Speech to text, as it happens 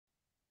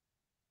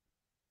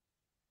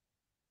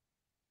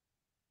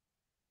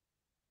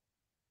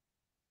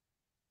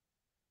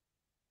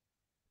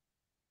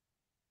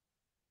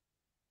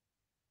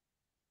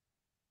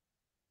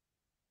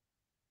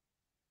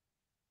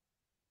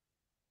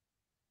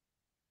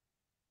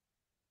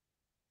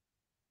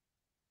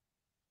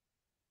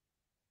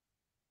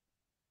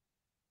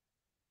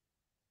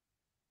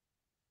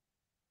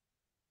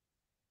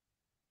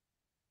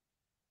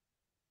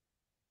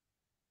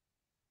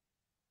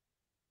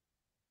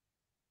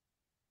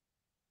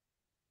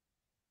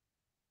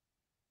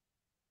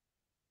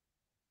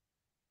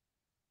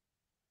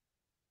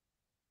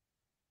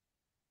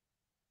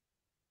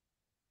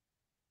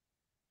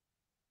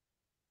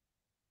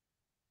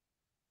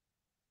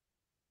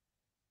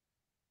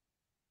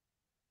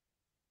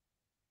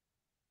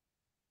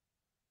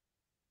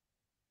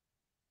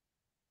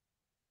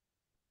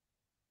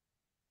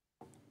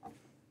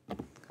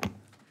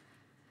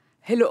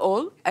Hello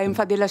all, I am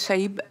Fadila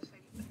Shaib,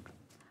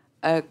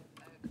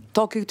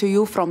 talking to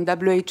you from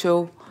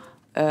WHO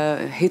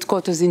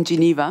headquarters in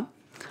Geneva.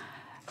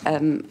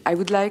 I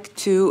would like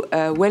to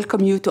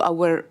welcome you to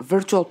our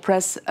virtual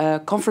press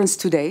conference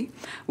today,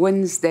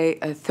 Wednesday,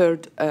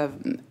 3rd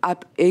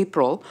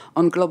April,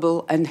 on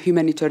global and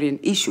humanitarian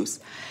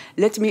issues.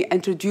 Let me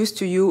introduce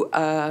to you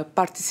a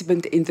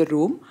participant in the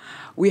room.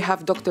 We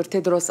have Dr.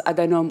 Tedros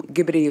Adhanom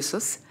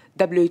Ghebreyesus,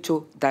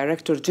 WHO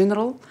Director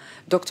General,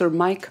 Dr.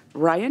 Mike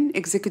Ryan,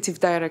 Executive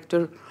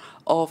Director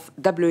of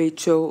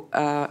WHO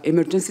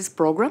Emergencies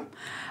Program.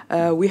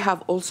 We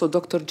have also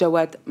Dr.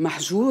 Jawad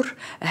Mahjour,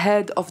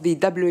 Head of the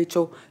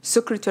WHO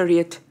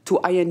Secretariat to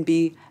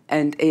INB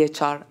and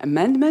AHR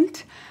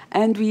Amendment.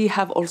 And we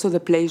have also the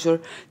pleasure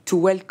to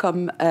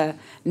welcome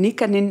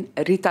Nikanin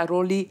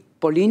Ritaroli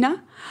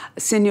Polina,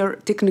 Senior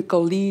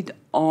Technical Lead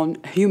on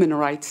Human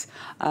Rights,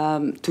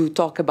 to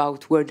talk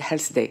about World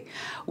Health Day.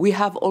 We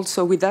have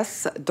also with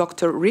us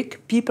Dr.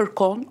 Rick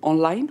Peeperkorn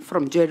online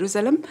from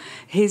Jerusalem.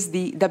 He's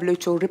the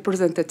WHO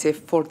representative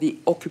for the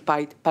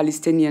occupied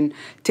Palestinian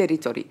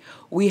territory.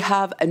 We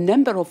have a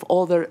number of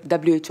other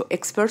WHO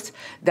experts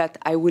that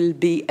I will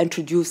be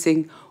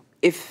introducing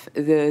if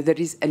there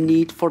is a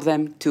need for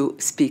them to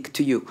speak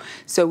to you.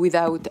 So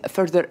without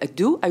further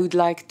ado, I would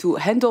like to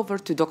hand over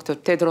to Dr.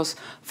 Tedros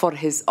for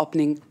his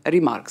opening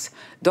remarks.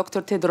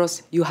 Dr.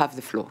 Tedros, you have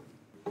the floor.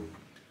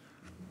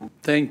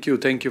 Thank you,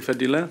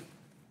 Fadila.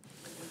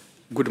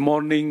 Good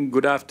morning,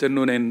 good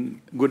afternoon,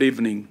 and good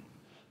evening.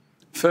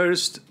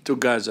 First, to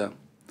Gaza.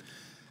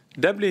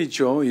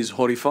 WHO is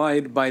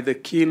horrified by the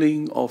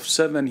killing of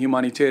 7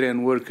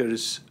 humanitarian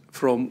workers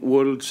from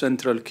World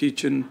Central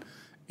Kitchen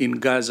in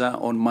Gaza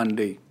on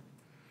Monday.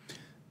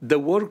 The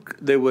work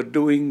they were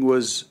doing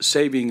was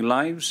saving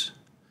lives,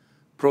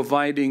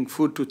 providing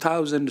food to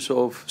thousands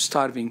of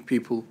starving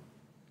people.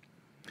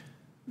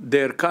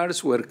 Their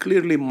cars were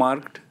clearly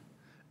marked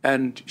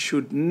and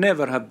should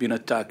never have been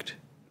attacked.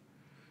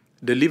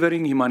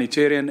 Delivering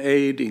humanitarian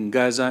aid in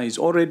Gaza is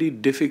already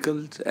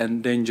difficult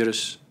and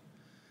dangerous.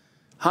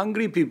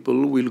 Hungry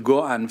people will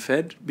go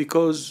unfed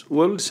because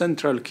World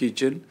Central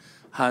Kitchen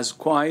has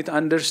quite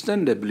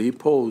understandably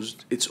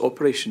paused its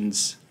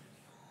operations.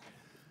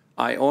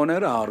 I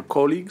honor our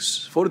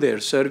colleagues for their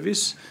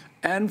service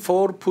and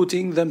for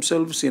putting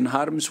themselves in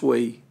harm's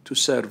way to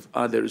serve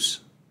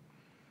others.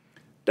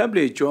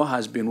 WHO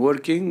has been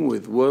working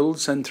with World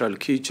Central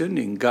Kitchen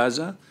in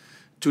Gaza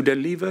to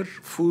deliver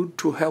food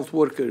to health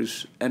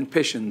workers and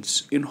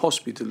patients in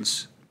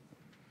hospitals.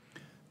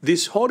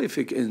 This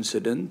horrific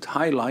incident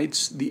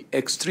highlights the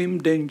extreme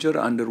danger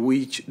under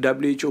which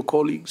WHO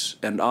colleagues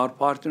and our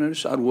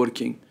partners are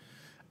working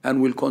and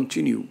will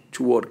continue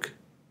to work.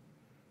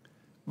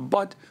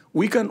 But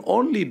we can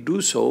only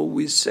do so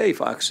with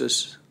safe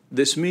access.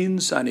 This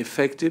means an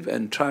effective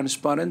and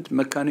transparent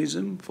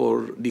mechanism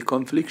for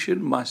deconfliction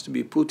must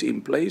be put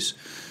in place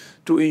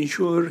to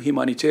ensure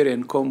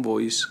humanitarian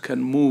convoys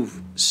can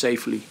move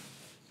safely.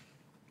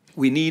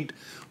 We need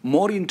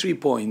more entry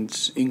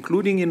points,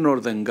 including in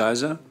northern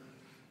Gaza,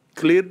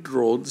 cleared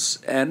roads,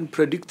 and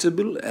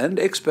predictable and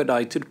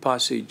expedited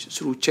passage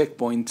through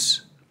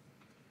checkpoints.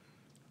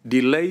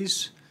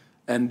 Delays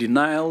and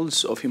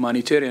denials of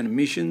humanitarian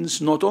missions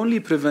not only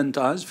prevent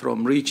us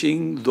from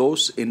reaching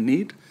those in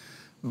need,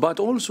 but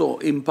also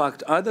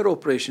impact other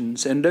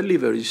operations and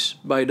deliveries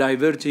by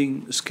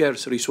diverting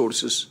scarce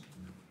resources.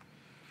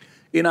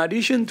 In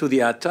addition to the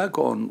attack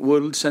on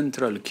World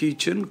Central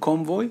Kitchen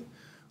convoy,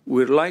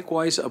 we're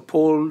likewise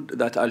appalled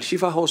that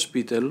Al-Shifa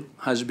Hospital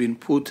has been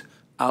put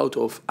out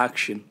of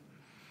action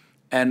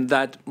and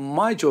that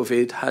much of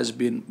it has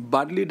been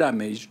badly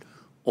damaged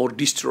or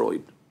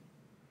destroyed.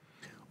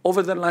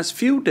 Over the last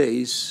few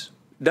days,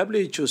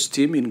 WHO's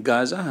team in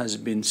Gaza has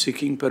been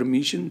seeking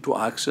permission to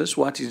access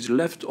what is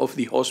left of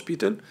the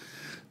hospital,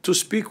 to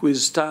speak with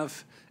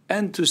staff,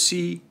 and to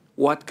see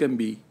what can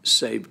be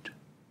saved.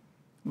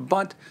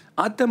 But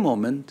at the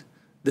moment,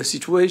 the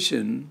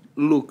situation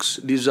looks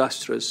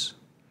disastrous.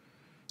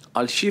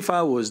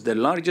 Al-Shifa was the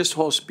largest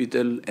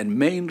hospital and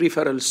main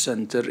referral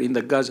center in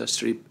the Gaza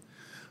Strip,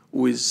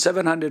 with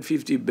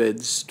 750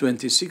 beds,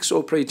 26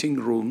 operating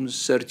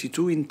rooms,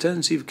 32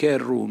 intensive care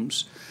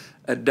rooms,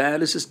 a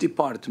dialysis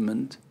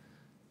department,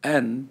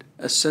 and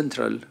a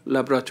central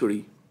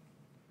laboratory.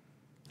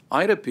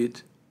 I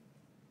repeat,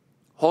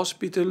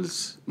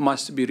 hospitals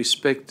must be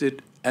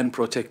respected and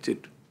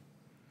protected.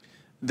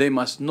 They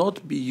must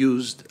not be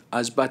used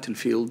as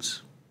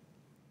battlefields.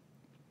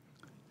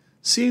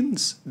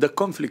 Since the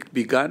conflict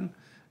began,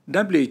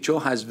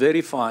 WHO has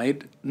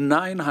verified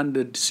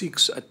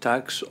 906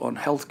 attacks on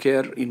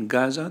healthcare in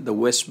Gaza, the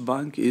West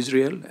Bank,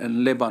 Israel,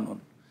 and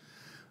Lebanon,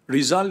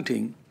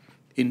 resulting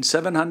in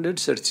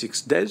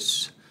 736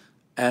 deaths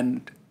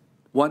and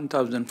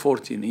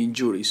 1,014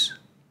 injuries.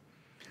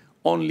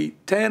 Only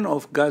 10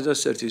 of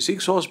Gaza's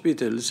 36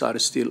 hospitals are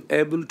still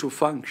able to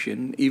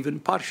function,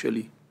 even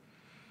partially.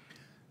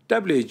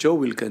 WHO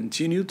will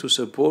continue to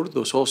support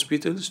those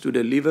hospitals to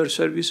deliver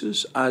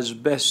services as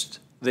best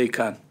they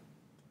can.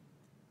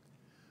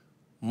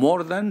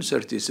 More than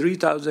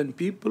 33,000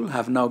 people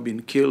have now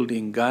been killed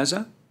in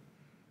Gaza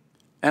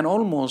and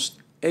almost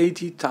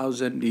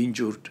 80,000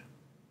 injured.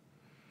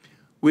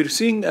 We're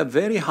seeing a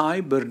very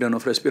high burden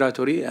of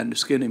respiratory and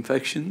skin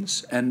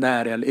infections and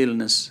diarrheal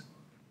illness.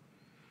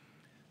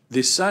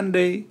 This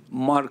Sunday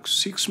marks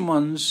 6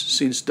 months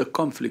since the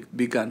conflict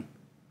began.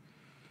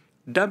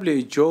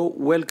 WHO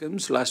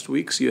welcomes last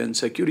week's UN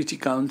Security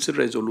Council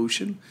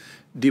resolution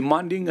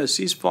demanding a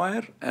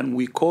ceasefire, and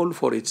we call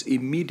for its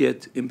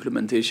immediate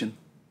implementation.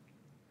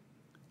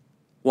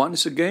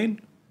 Once again,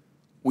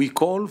 we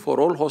call for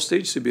all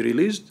hostages to be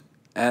released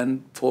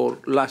and for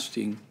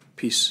lasting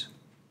peace.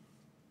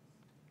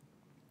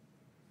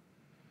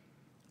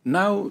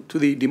 Now to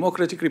the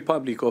Democratic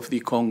Republic of the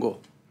Congo,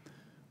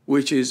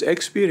 which is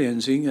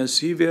experiencing a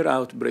severe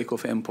outbreak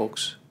of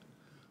Mpox.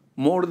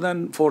 More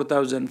than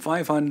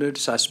 4,500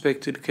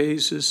 suspected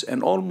cases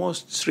and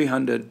almost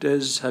 300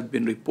 deaths have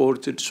been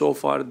reported so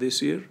far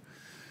this year,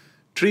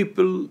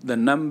 triple the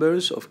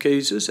numbers of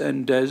cases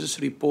and deaths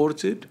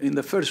reported in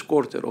the first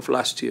quarter of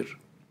last year.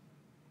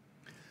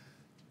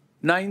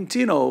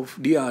 19 of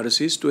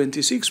DRC's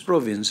 26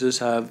 provinces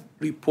have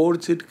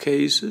reported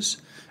cases,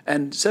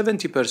 and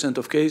 70%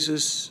 of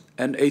cases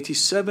and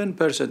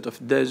 87%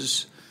 of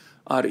deaths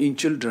are in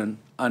children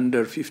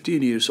under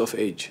 15 years of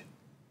age.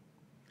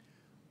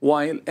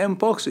 While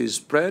Mpox is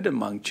spread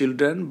among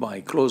children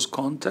by close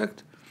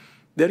contact,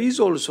 there is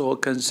also a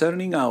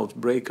concerning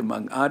outbreak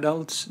among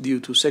adults due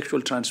to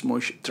sexual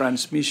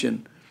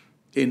transmission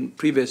in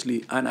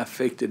previously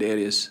unaffected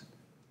areas.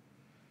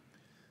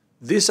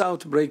 These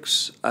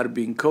outbreaks are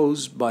being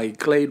caused by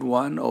clade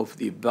 1 of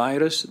the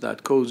virus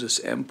that causes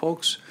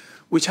Mpox,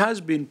 which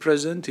has been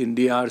present in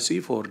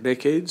DRC for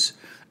decades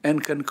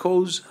and can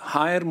cause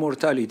higher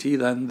mortality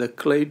than the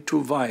clade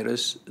 2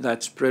 virus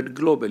that spread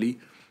globally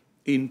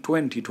in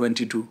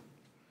 2022.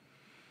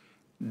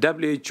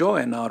 WHO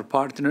and our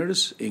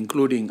partners,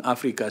 including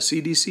Africa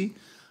CDC,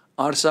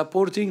 are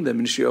supporting the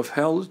Ministry of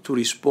Health to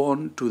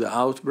respond to the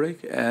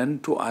outbreak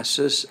and to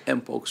assess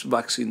Mpox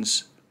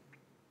vaccines.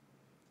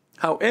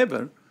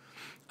 However,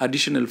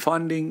 additional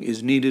funding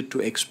is needed to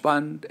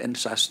expand and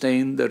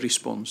sustain the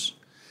response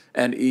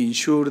and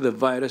ensure the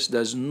virus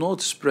does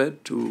not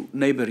spread to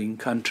neighboring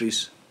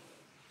countries.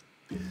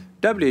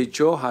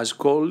 WHO has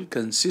called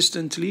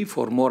consistently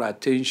for more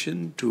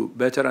attention to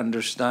better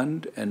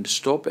understand and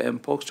stop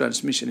Mpox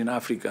transmission in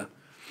Africa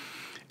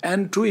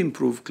and to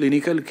improve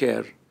clinical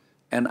care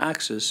and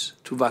access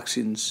to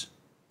vaccines.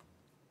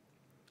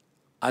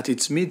 At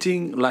its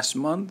meeting last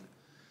month,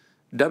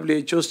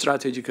 WHO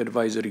Strategic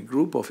Advisory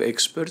Group of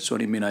Experts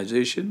on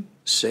Immunization,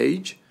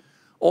 SAGE,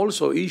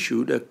 also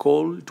issued a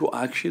call to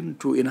action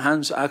to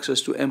enhance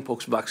access to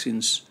Mpox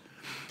vaccines,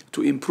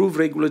 to improve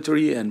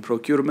regulatory and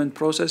procurement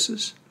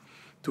processes,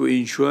 to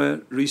ensure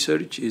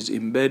research is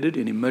embedded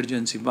in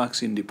emergency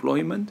vaccine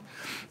deployment,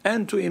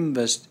 and to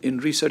invest in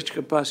research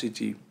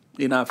capacity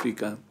in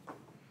Africa.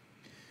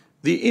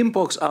 The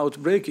Mpox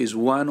outbreak is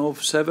one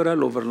of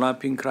several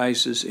overlapping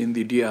crises in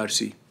the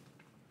DRC.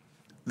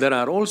 There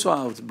are also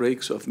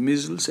outbreaks of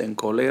measles and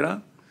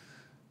cholera,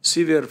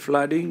 severe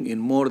flooding in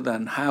more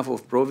than half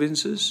of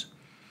provinces,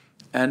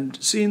 and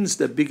since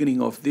the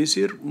beginning of this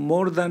year,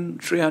 more than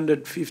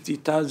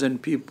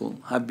 350,000 people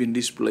have been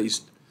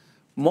displaced,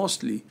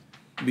 mostly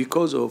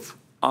because of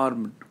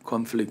armed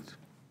conflict.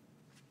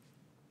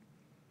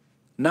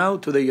 Now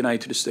to the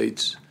United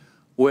States,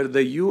 where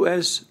the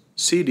US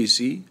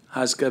CDC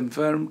has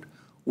confirmed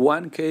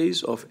one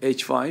case of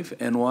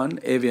H5N1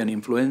 avian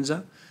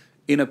influenza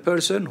in a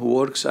person who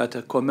works at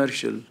a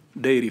commercial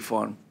dairy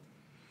farm.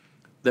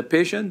 The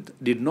patient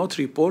did not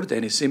report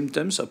any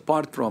symptoms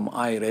apart from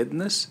eye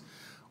redness,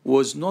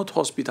 was not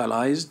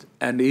hospitalized,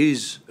 and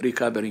is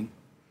recovering.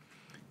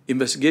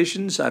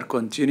 Investigations are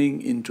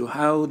continuing into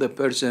how the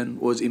person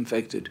was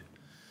infected,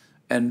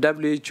 and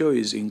WHO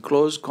is in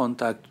close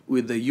contact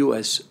with the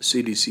US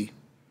CDC.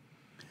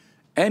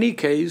 Any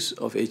case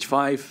of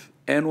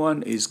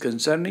H5N1 is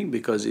concerning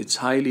because it's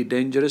highly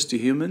dangerous to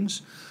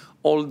humans,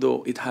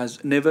 although it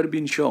has never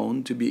been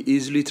shown to be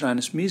easily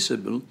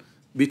transmissible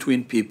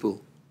between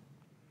people.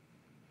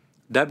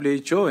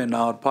 WHO and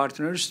our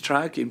partners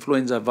track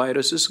influenza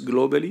viruses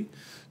globally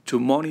to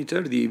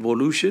monitor the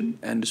evolution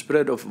and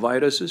spread of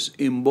viruses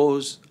in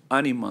both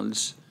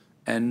animals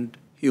and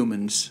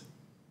humans.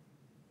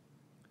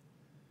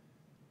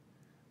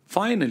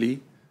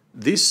 Finally,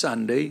 this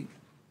Sunday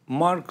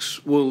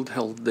marks World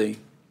Health Day,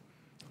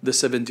 the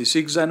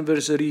 76th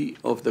anniversary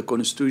of the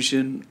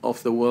Constitution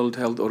of the World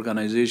Health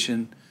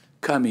Organization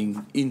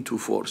coming into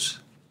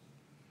force.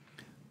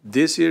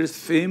 This year's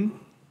theme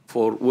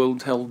for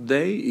World Health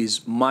Day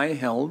is My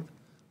Health,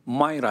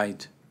 My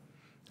Right,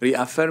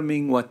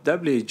 reaffirming what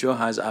WHO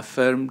has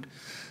affirmed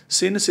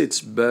since its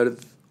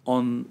birth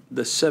on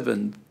the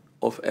 7th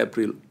of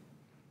April,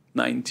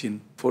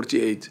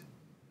 1948,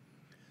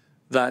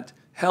 that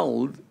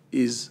health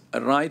is a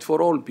right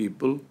for all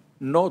people,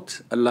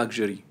 not a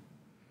luxury.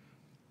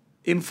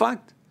 In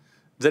fact,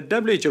 the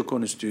WHO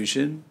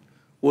Constitution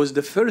was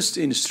the first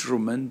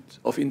instrument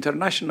of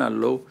international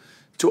law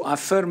to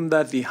affirm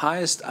that the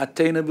highest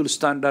attainable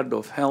standard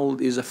of health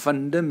is a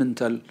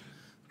fundamental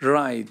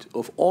right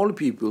of all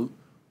people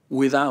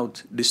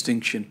without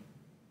distinction.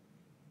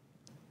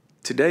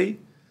 Today,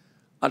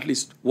 at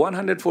least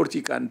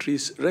 140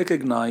 countries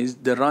recognize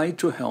the right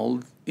to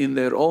health in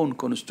their own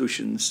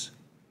constitutions.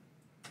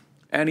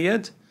 And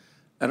yet,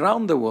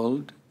 around the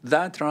world,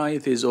 that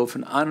right is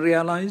often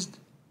unrealized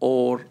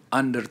or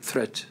under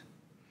threat.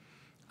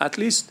 At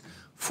least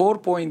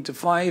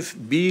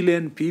 4.5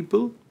 billion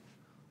people,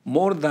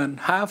 more than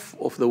half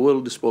of the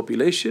world's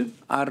population,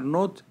 are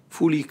not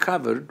fully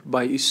covered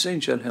by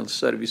essential health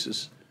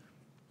services.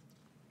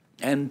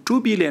 And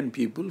 2 billion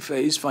people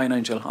face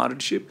financial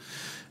hardship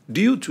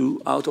due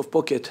to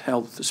out-of-pocket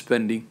health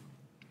spending.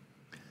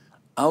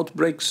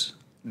 Outbreaks,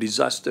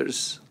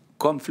 disasters,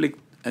 conflict,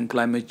 and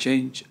climate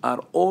change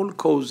are all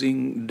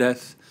causing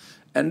death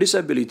and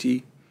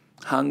disability,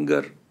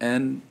 hunger,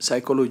 and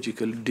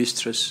psychological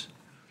distress.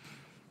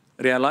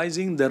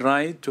 Realizing the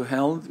right to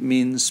health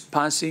means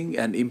passing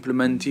and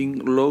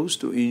implementing laws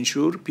to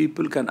ensure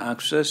people can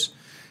access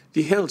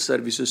the health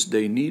services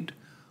they need,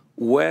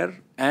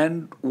 where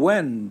and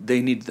when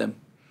they need them,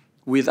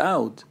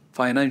 without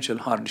financial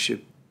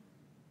hardship.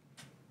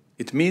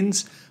 It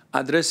means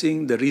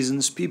addressing the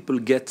reasons people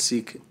get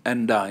sick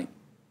and die.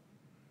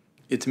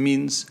 It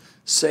means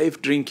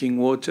safe drinking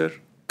water,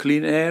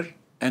 clean air,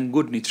 and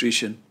good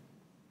nutrition.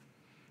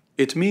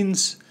 It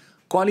means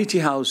quality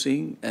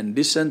housing and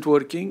decent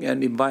working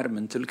and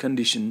environmental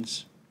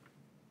conditions.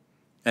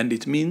 And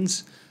it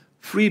means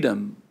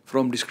freedom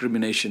from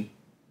discrimination.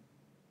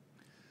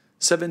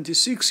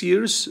 76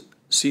 years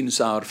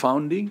since our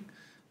founding,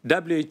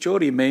 WHO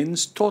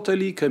remains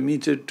totally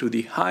committed to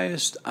the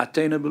highest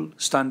attainable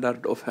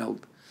standard of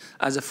health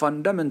as a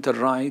fundamental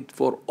right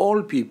for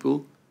all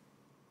people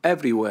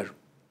everywhere.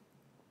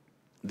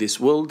 This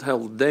World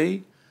Health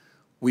Day,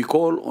 we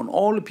call on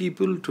all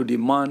people to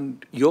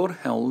demand your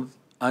health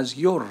as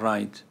your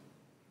right.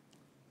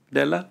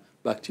 Della,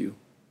 back to you.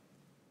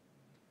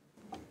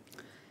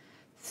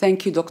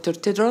 Thank you, Dr.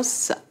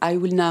 Tedros. I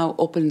will now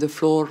open the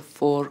floor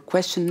for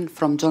questions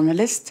from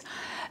journalists.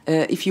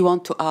 If you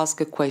want to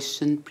ask a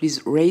question,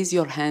 please raise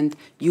your hand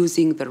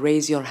using the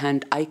raise your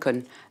hand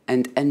icon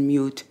and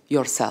unmute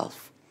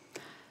yourself.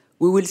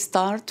 We will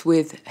start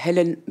with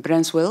Helen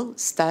Branswell,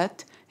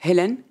 STAT.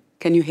 Helen,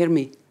 can you hear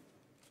me?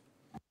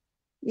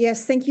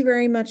 Yes, thank you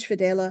very much,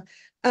 Fadela.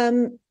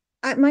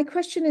 My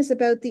question is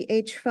about the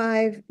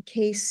H5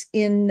 case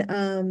in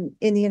the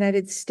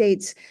United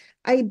States.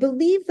 I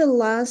believe the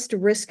last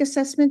risk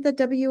assessment that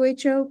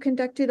WHO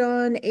conducted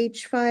on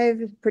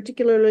H5,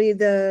 particularly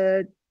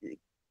the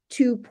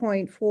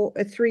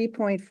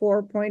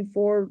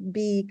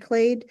 3.4.4.4b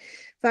clade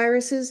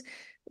viruses,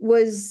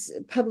 was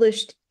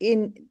published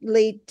in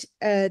late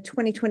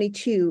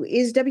 2022.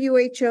 Is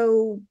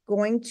WHO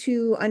going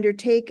to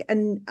undertake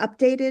an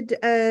updated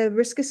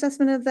risk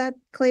assessment of that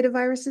clade of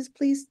viruses,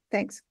 please?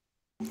 Thanks.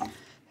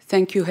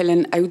 Thank you,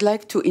 Helen. I would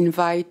like to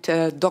invite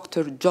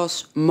Dr.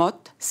 Josh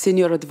Mott,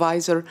 Senior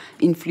Advisor,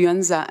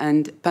 Influenza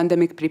and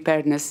Pandemic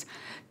Preparedness,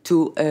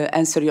 to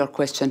answer your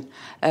question.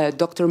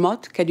 Dr.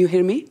 Mott, can you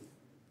hear me?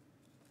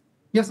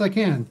 Yes, I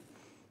can.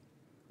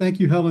 Thank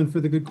you, Helen,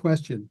 for the good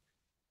question.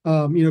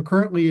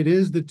 Currently it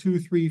is the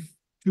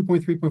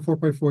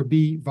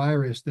 2.3.4.4b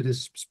virus that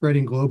is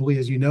spreading globally.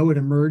 As you know, it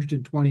emerged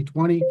in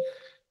 2020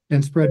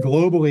 and spread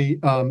globally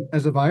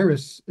as a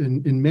virus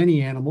in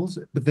many animals,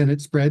 but then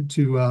it spread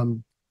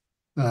to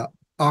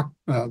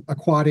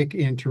aquatic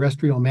and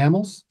terrestrial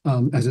mammals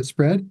as it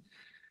spread,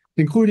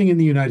 including in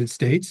the United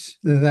States.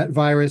 That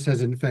virus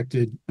has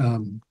infected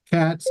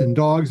cats and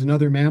dogs and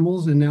other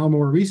mammals, and now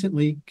more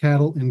recently,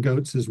 cattle and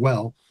goats as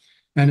well.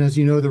 And as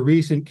you know, the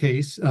recent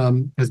case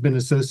has been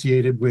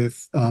associated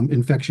with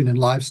infection in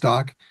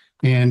livestock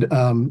and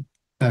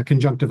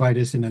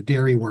conjunctivitis in a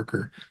dairy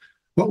worker.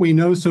 What we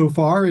know so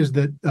far is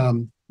that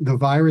the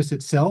virus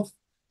itself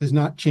has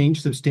not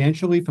changed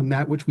substantially from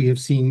that which we have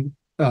seen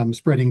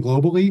spreading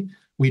globally.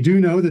 We do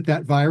know that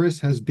that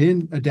virus has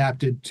been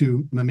adapted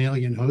to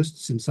mammalian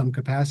hosts in some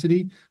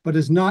capacity, but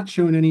has not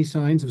shown any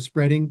signs of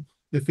spreading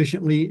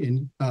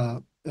efficiently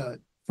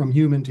from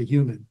human to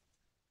human.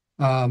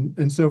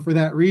 And so for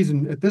that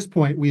reason, at this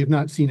point, we have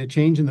not seen a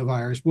change in the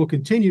virus. We'll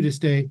continue to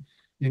stay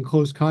in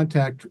close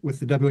contact with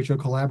the WHO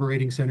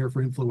Collaborating Center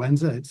for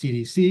Influenza at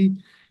CDC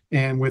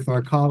and with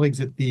our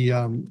colleagues at the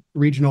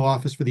Regional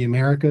Office for the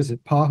Americas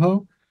at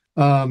PAHO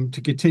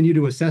to continue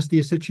to assess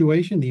the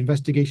situation. The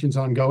investigation's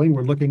ongoing.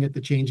 We're looking at the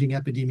changing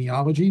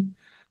epidemiology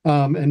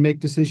and make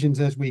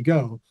decisions as we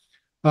go.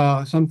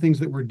 Some things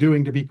that we're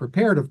doing to be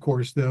prepared, of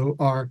course, though,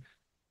 are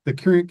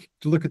to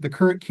look at the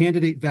current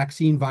candidate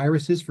vaccine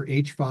viruses for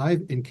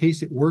H5 in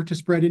case it were to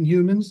spread in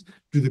humans.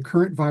 Do the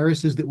current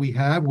viruses that we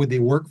have, would they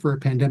work for a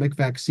pandemic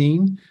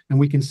vaccine? And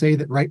we can say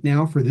that right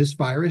now for this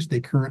virus, they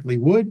currently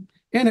would,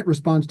 and it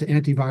responds to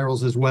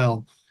antivirals as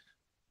well.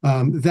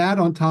 That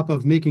on top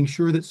of making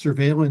sure that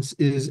surveillance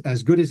is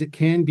as good as it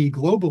can be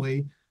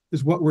globally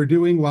is what we're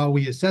doing while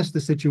we assess the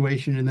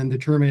situation and then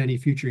determine any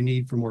future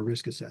need for more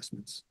risk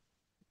assessments.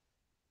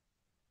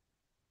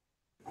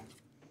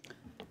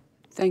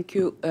 Thank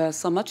you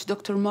so much,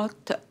 Dr.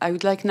 Mott. I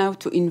would like now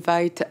to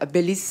invite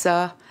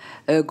Belisa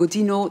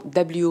Godino,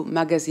 W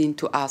Magazine,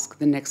 to ask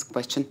the next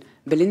question.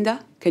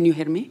 Belinda, can you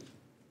hear me?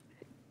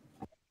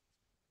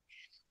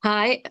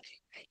 Hi,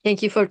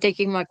 thank you for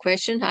taking my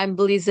question. I'm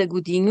Belisa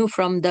Godinho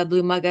from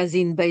W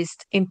Magazine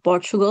based in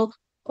Portugal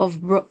of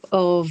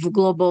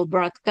Global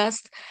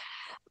Broadcast.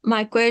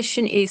 My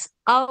question is,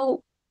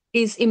 how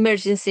is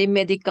emergency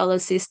medical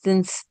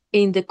assistance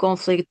in the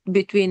conflict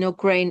between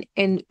Ukraine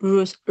and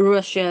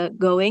Russia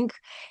going?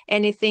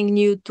 Anything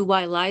new to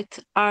highlight?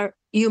 Are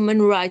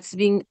human rights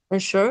being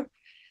ensured?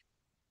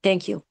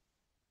 Thank you.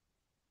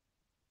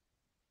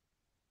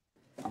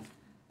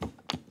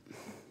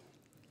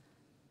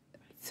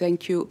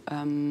 Thank you.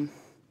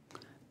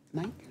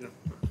 Mike? Yeah.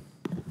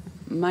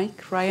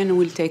 Mike, Ryan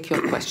will take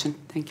your question.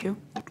 Thank you.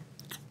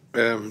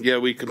 Yeah,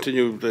 we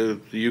continue. The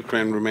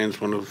Ukraine remains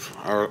one of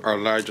our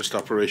largest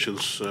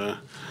operations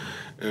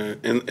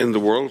in the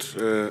world,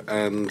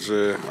 and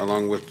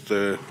along with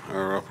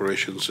our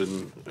operations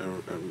in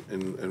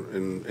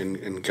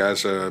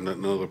Gaza and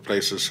in other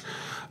places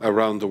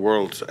around the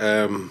world.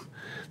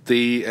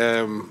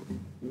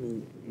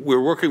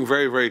 We're working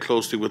very, very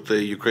closely with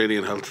the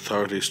Ukrainian health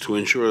authorities to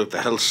ensure that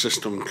the health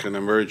system can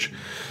emerge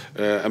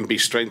and be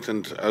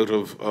strengthened out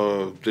of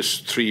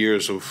this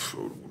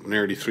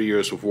nearly 3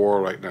 years of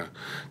war right now.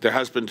 There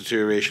has been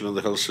deterioration of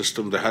the health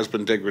system. There has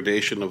been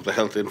degradation of the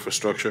health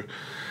infrastructure.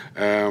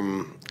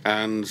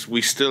 And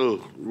we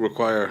still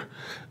require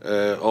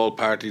all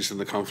parties in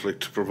the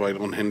conflict to provide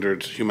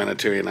unhindered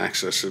humanitarian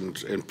access,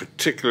 and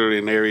particularly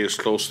in areas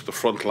close to the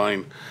front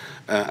line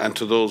and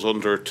to those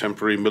under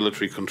temporary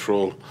military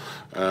control.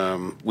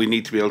 We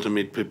need to be able to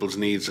meet people's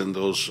needs in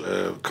those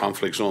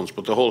conflict zones.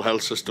 But the whole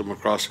health system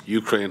across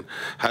Ukraine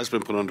has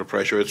been put under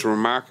pressure. It's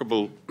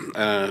remarkable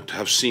to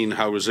have seen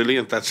how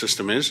resilient that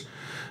system is,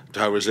 to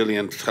how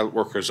resilient health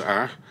workers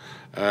are.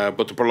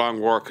 But the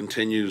prolonged war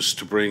continues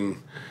to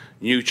bring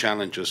new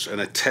challenges,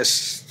 and it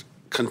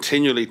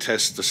continually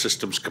tests the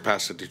system's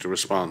capacity to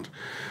respond.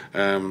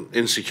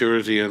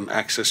 Insecurity and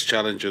access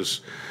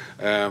challenges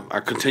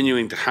are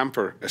continuing to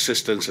hamper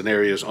assistance in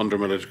areas under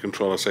military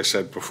control, as I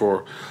said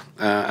before.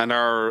 And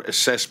our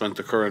assessment,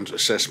 the current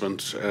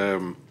assessment,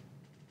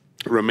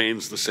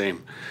 remains the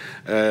same.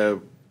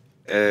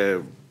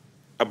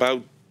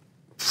 About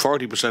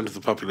 40% of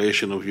the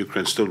population of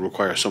Ukraine still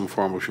require some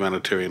form of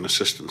humanitarian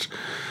assistance.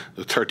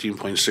 The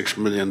 13.6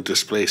 million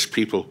displaced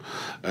people,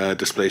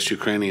 displaced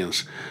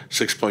Ukrainians,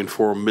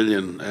 6.4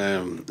 million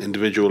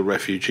individual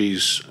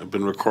refugees have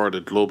been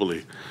recorded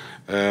globally.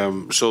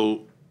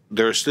 So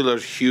there is still a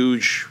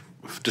huge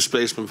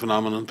displacement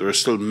phenomenon. There are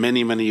still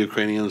many, many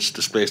Ukrainians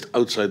displaced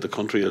outside the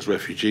country as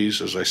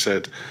refugees, as I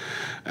said.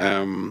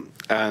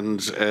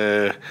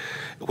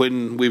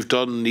 When we've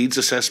done needs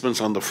assessments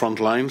on the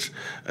front lines,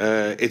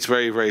 it's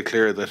very, very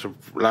clear that a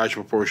large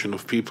proportion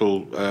of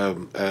people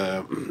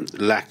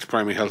lacked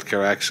primary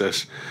healthcare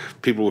access.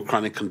 People with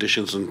chronic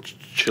conditions and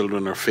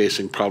children are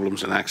facing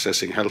problems in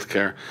accessing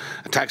healthcare.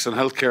 Attacks on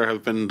healthcare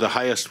have been the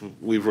highest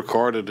we've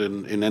recorded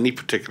in any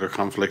particular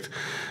conflict.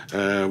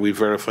 We've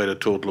verified a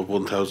total of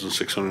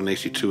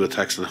 1,682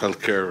 attacks on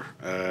healthcare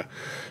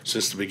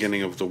since the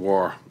beginning of the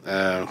war.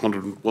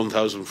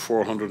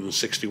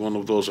 1,461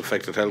 of those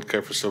affected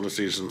healthcare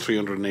facilities and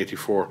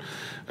 384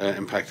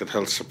 impacted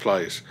health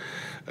supplies.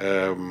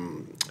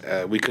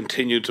 We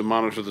continue to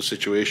monitor the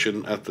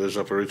situation at the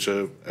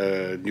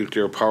Zaporizhzhia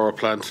nuclear power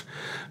plant,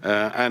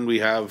 and we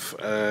have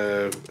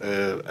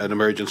an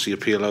emergency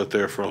appeal out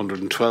there for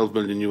 $112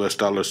 million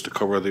to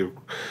cover the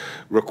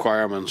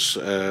requirements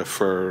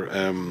for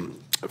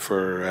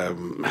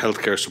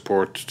healthcare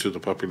support to the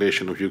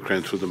population of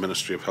Ukraine through the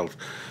Ministry of Health.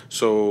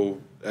 So,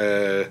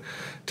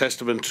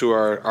 testament to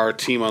our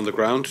team on the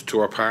ground, to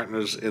our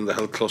partners in the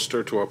health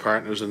cluster, to our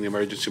partners in the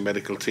emergency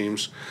medical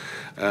teams,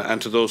 and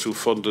to those who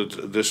funded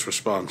this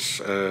response.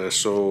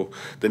 So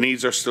the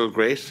needs are still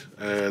great.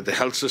 The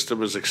health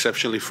system is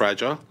exceptionally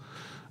fragile.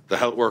 The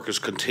health workers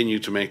continue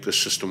to make this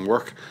system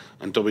work,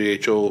 and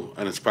WHO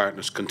and its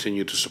partners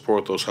continue to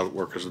support those health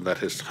workers and that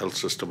health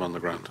system on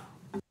the ground.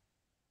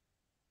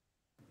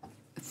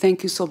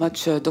 Thank you so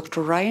much,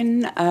 Dr.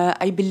 Ryan.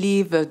 I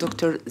believe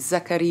Dr.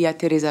 Zakaria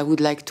Teresa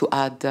would like to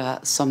add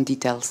some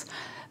details.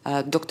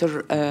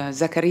 Dr.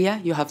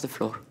 Zakaria, you have the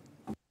floor.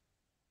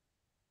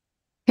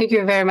 Thank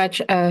you very much,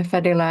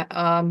 Fadila.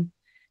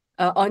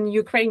 On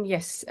Ukraine,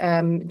 yes,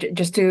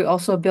 just to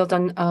also build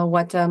on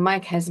what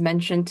Mike has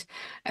mentioned,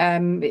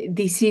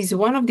 this is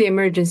one of the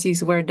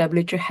emergencies where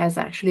WHO has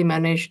actually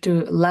managed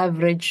to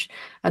leverage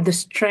the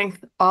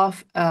strength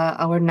of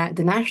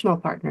the national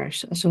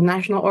partners, so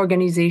national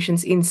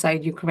organizations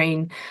inside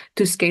Ukraine,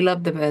 to scale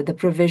up the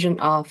provision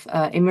of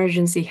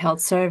emergency health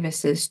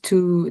services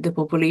to the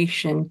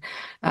population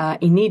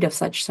in need of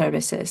such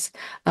services.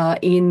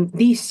 In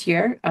this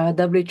year,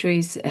 WHO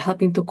is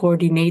helping to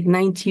coordinate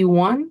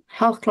 91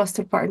 health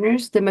cluster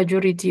partners. The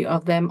majority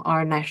of them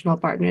are national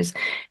partners,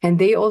 and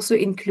they also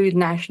include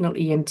national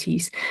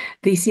EMTs.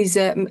 This is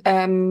a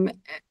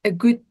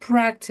good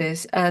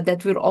practice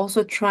that we're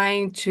also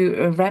trying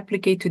trying to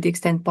replicate to the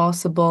extent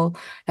possible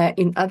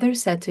in other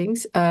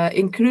settings,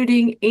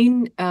 including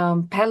in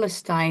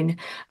Palestine,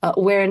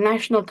 where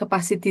national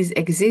capacities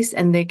exist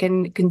and they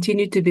can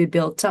continue to be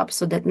built up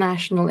so that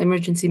national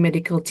emergency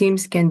medical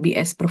teams can be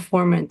as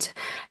performant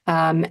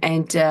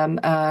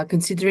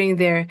considering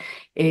their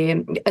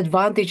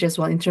advantage as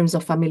well in terms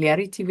of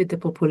familiarity with the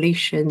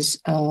populations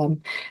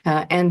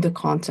and the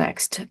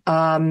context.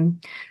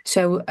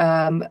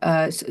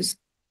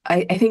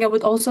 I think I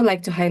would also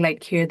like to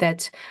highlight here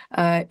that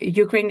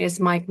Ukraine, as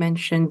Mike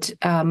mentioned,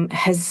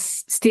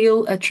 has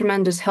still a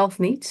tremendous health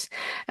needs.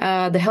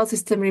 The health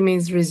system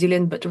remains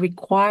resilient, but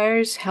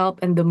requires help,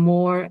 and the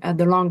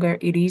longer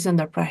it is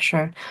under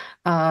pressure,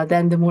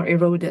 then the more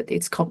eroded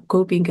its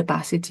coping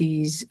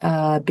capacities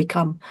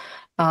become.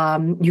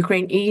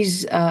 Ukraine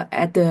is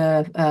at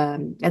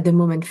the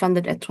moment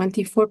funded at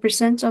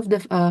 24% of the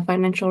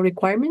financial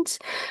requirements,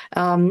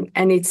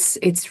 and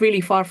it's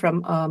really far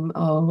from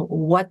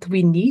what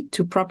we need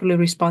to properly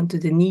respond to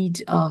the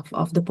need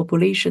of the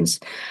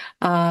populations.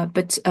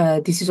 But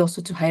this is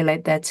also to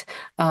highlight that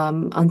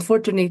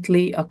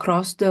unfortunately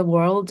across the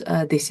world,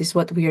 this is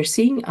what we are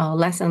seeing: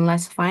 less and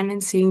less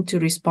financing to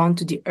respond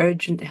to the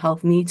urgent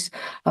health needs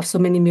of so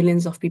many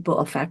millions of people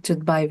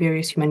affected by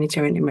various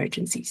humanitarian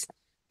emergencies.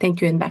 Thank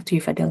you, and back to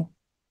you, Fadila.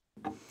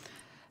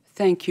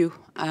 Thank you.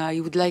 I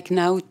would like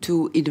now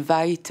to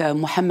invite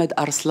Mohammed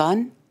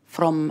Arslan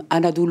from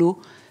Anadolu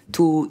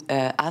to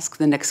ask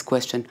the next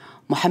question.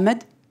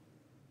 Mohammed?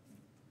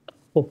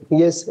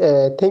 Yes,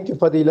 thank you,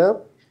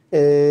 Fadila.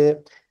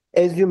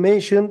 As you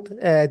mentioned,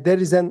 there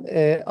is an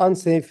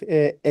unsafe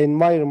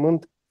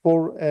environment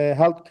for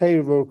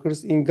healthcare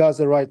workers in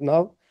Gaza right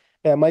now.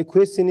 My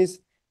question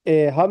is,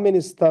 how many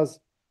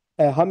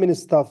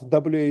staff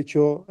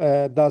WHO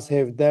does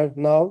have there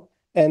now,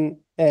 and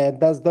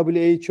does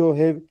WHO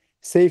have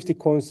safety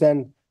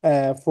concern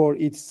for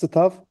its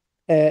staff?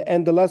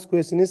 And the last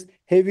question is,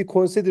 have you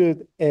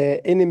considered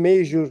any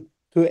measure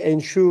to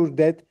ensure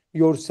that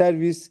your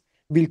service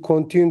will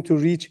continue to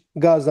reach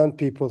Gazan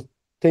people?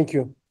 Thank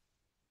you.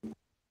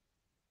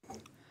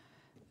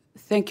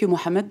 Thank you,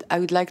 Mohammed. I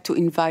would like to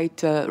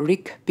invite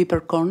Rick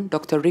Peeperkorn,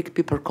 Dr. Rick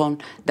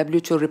Peeperkorn,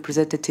 WHO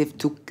representative,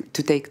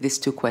 to take these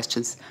two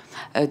questions.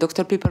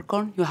 Dr.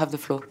 Peeperkorn, you have the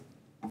floor.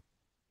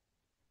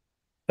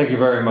 Thank you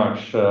very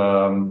much,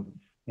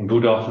 and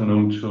good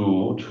afternoon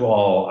to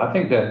all. I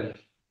think that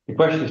the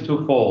question is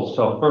twofold.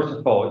 So first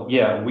of all,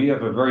 yeah, we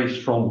have a very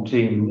strong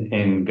team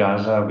in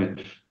Gaza with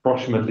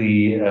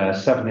approximately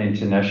 7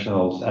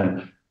 internationals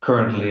and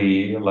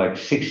currently like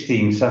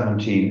 16,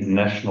 17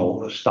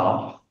 national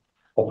staff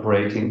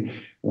operating.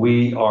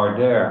 We are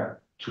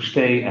there to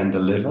stay and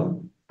deliver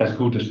as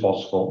good as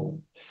possible.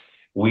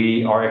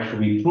 We are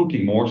actually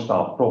recruiting more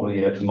staff.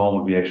 Probably at the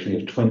moment we actually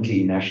have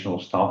 20 national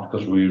staff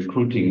because we're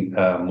recruiting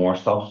more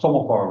staff. Some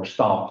of our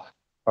staff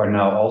are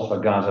now also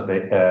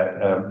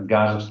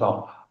Gaza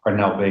staff are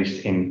now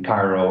based in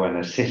Cairo and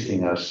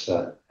assisting us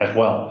as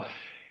well.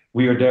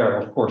 We are there,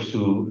 of course,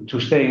 to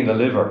stay and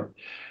deliver.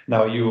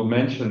 Now, you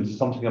mentioned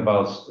something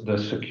about the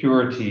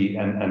security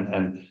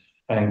and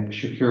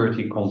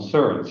security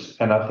concerns,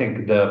 and I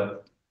think the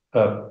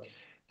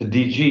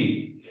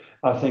DG,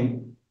 I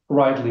think,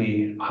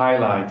 rightly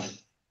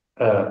highlights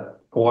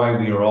why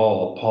we are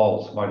all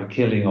appalled by the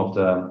killing of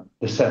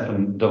the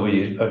 7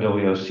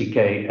 WOCK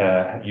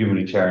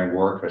humanitarian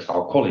workers,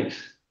 our colleagues,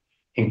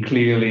 in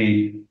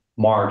clearly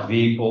marked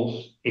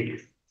vehicles.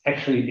 It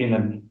actually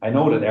I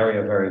know that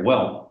area very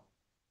well,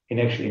 in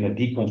a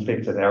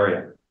deconflicted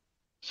area.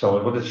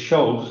 So what it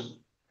shows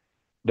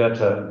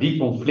that a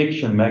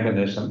deconfliction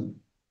mechanism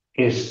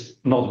is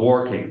not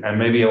working, and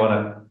maybe I want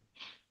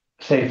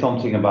to say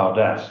something about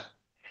that.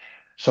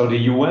 So the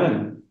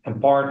UN and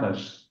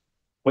partners,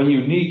 when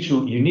you need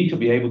to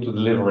be able to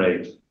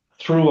deliberate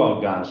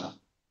throughout Gaza.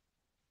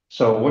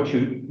 So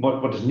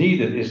what is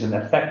needed is an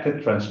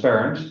effective,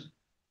 transparent,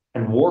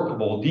 and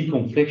workable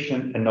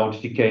deconfliction and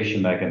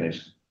notification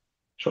mechanism.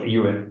 So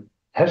UN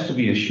has to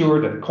be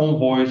assured that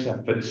convoys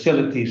and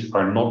facilities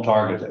are not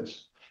targeted.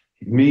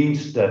 It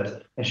means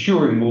that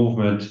ensuring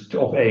movement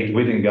of aid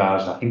within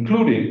Gaza,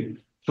 including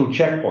through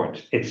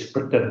checkpoints,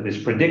 that it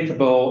is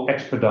predictable,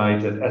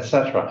 expedited,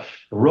 etc.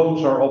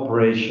 Roads are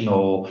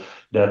operational,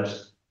 that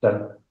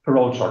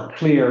roads are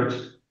cleared,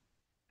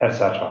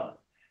 etc.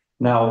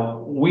 Now,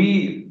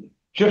 we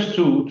just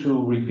to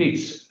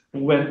repeat,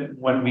 when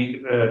we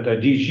the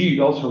DG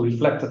also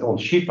reflected on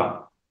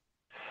Shifa.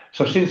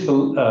 So since the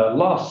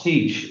last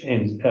siege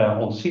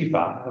on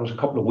Shifa, that was a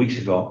couple of weeks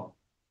ago,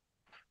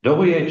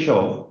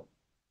 WHO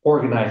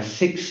organized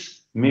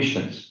 6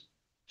 missions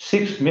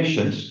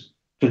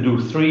to do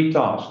 3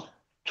 tasks: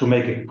 to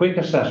make a quick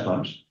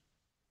assessment,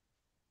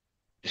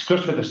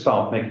 discuss with the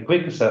staff, make a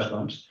quick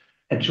assessment,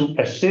 and to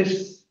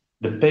assist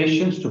the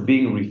patients to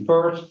being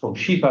referred from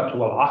Shifa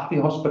to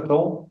Al-Ahli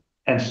Hospital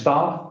and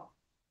staff,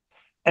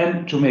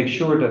 and to make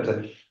sure that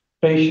the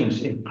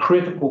patients in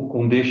critical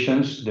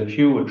conditions, the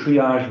fewer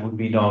triage would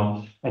be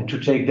done, and to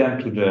take them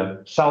to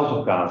the south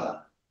of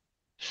Gaza.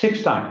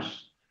 6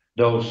 times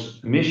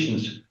those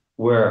missions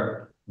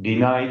were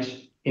denied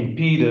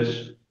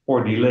impeded,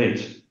 or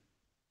delayed.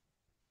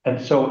 And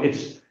so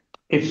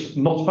it's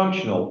not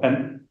functional.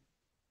 And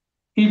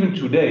even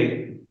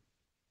today,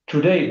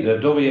 the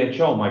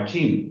WHO, my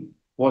team,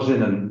 was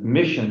in a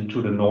mission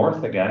to the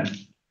north again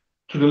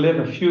to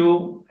deliver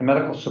fuel and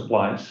medical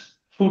supplies,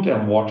 food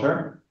and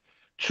water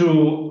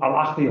to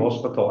Al-Ahli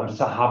Hospital and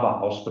Sahaba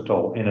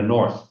Hospital in the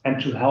north,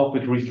 and to help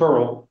with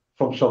referral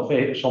from some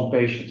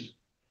patients.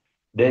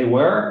 They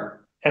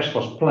were, as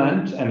was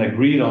planned and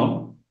agreed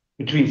on,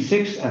 between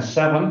 6 and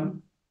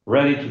 7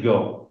 ready to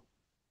go.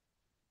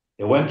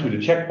 They went to the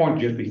checkpoint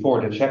just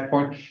before the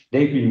checkpoint.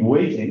 They've been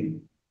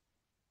waiting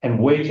and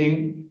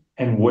waiting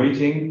and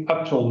waiting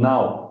up till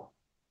now.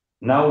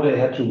 Now they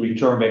had to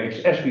return back.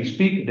 As we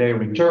speak, they're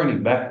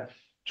returning back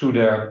to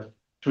their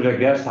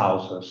guest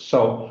houses.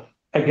 So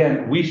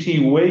again, we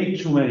see way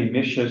too many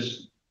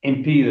missions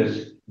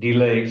impeded,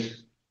 delayed,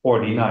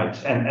 or denied.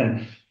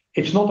 And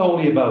it's not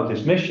only about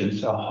these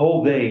missions, a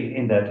whole day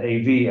in that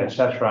AV,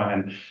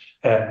 etc.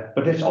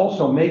 But it's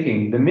also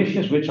making the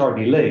missions which are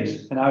delayed,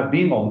 and I've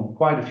been on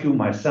quite a few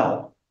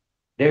myself,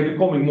 they're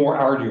becoming more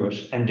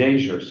arduous and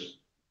dangerous.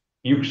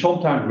 You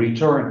sometimes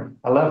return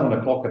 11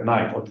 o'clock at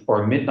night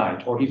or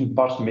midnight or even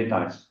past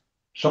midnight.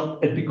 So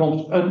it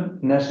becomes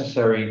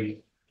unnecessary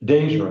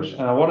dangerous.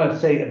 And I want to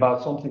say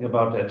something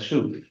about that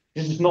too.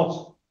 This is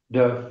not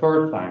the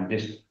first time,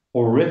 this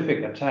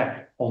horrific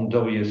attack on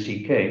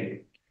WCK.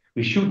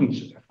 We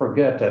shouldn't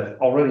forget that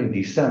already in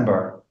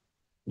December,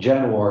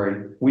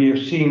 January, we have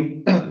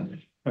seen,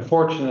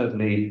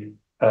 unfortunately,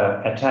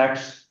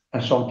 attacks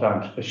and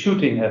sometimes a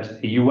shooting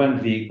at UN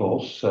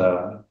vehicles,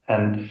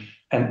 and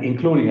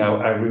including,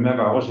 I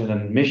remember I was in a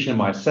mission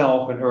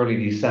myself in early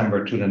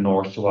December to the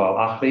north to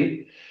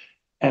Al-Ahli,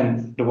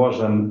 and there was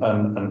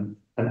an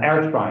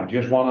airstrike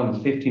just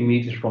 150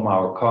 meters from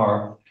our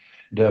car.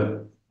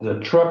 The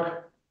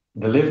truck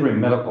delivering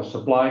medical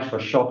supplies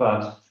was shot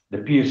at, the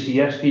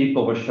PRCS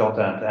vehicle was shot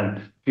at,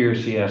 and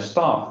PRCS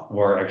staff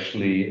were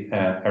actually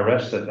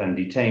arrested and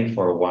detained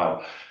for a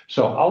while.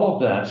 So all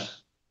of that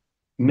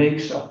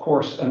makes, of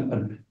course,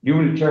 a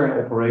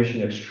humanitarian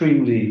operation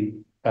extremely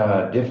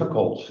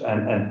difficult.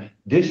 And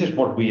this is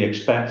what we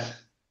expect,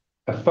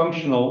 a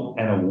functional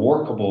and a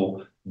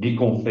workable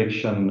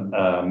deconfliction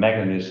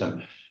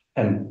mechanism.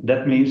 And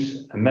that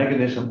means a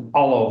mechanism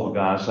all over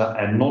Gaza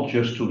and not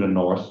just to the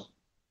north,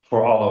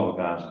 for all over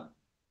Gaza.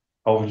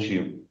 Over to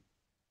you.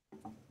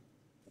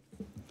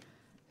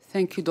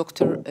 Thank you,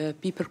 Dr.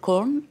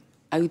 Peeperkorn.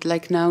 I would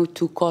like now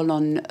to call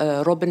on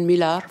Robin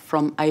Millar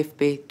from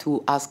AFP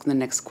to ask the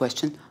next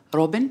question.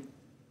 Robin?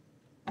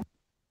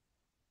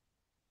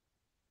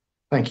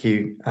 Thank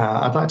you.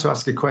 I'd like to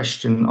ask a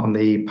question on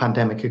the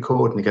pandemic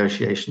accord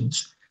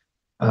negotiations.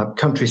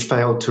 Countries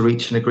failed to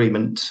reach an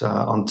agreement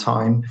on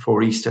time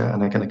before Easter,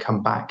 and they're going to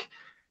come back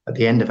at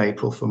the end of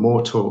April for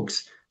more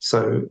talks.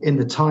 So in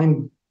the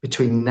time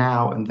between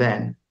now and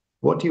then,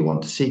 what do you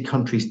want to see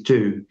countries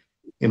do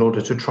in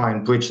order to try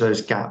and bridge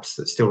those gaps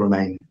that still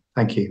remain?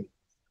 Thank you.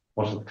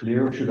 Was it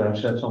clear, or should I have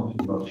said something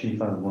about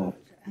Shifa as well?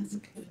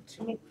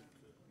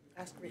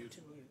 Ask her to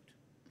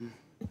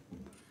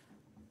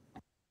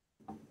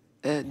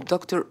mute.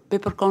 Dr.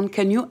 Peeperkorn,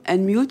 can you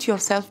unmute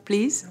yourself,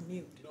 please?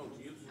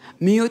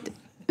 Mute.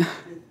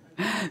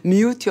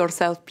 Mute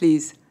yourself,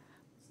 please.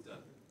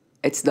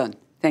 It's done.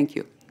 Thank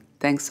you.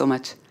 Thanks so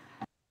much.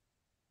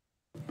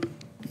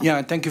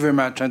 Yeah, thank you very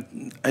much.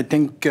 I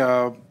think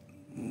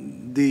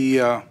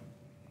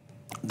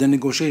the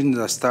negotiation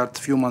that started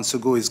a few months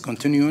ago is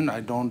continuing. I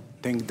don't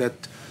think that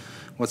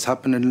what's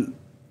happened in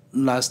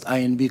last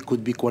INB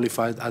could be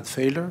qualified as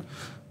failure,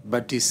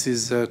 but this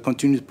is a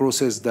continued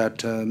process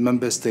that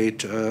member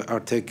states are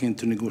taking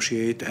to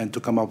negotiate and to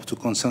come up to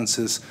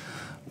consensus.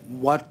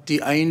 What the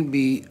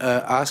INB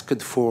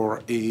asked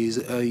for is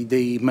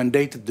they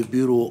mandated the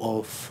Bureau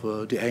of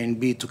the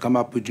INB to come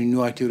up with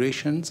new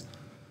iterations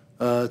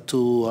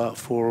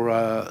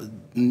for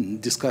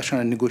discussion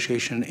and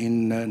negotiation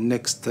in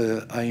next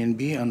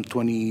INB on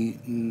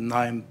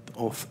 29th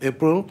of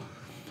April.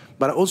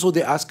 But also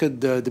they asked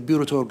the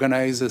Bureau to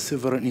organize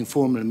several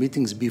informal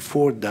meetings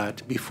before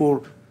that,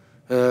 before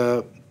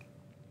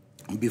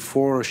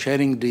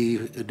sharing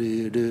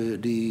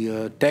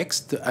the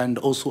text and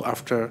also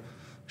after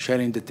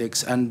sharing the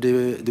text. And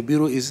the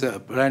Bureau is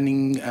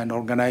planning and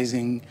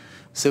organizing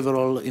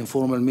several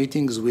informal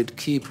meetings with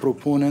key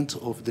proponents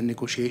of the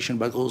negotiation,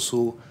 but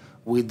also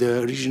with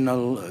the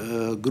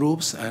regional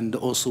groups and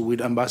also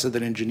with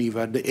ambassador in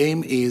Geneva. The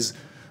aim is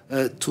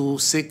to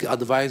seek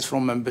advice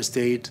from member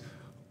states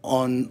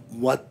on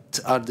what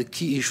are the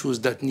key issues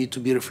that need to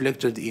be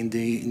reflected in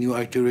the new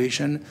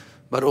iteration,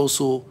 but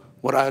also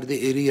what are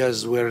the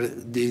areas where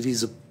there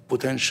is a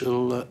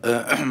potential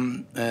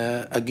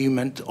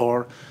agreement,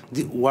 or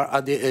what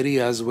are the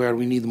areas where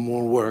we need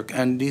more work.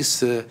 And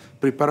this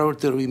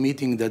preparatory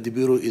meeting that the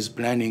Bureau is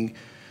planning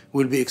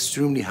will be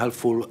extremely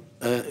helpful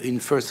in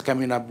first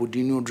coming up with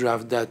the new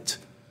draft that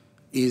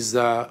is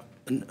a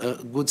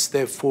good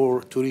step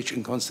forward to reach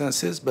a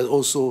consensus, but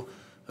also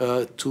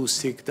to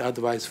seek the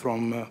advice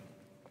from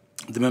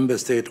the member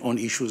state on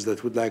issues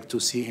that we'd like to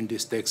see in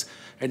this text.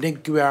 I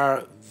think we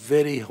are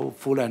very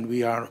hopeful and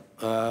we are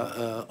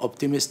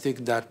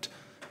optimistic that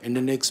in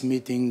the next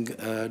meeting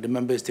the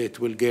member state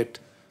will get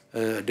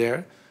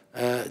there.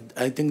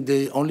 I think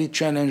the only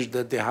challenge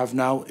that they have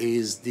now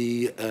is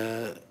the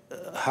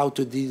how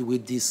to deal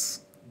with this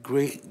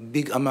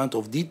big amount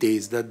of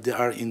details that they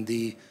are in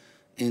the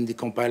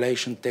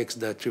compilation text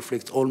that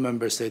reflects all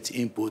member states'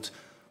 input.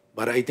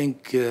 But I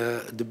think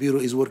the Bureau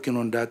is working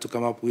on that to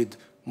come up with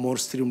more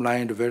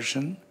streamlined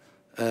version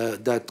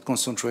that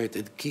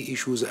concentrated key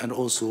issues and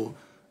also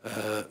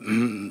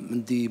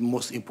the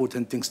most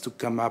important things to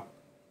come up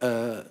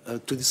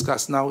to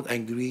discuss now,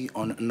 agree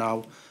on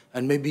now,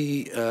 and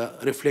maybe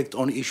reflect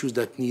on issues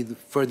that need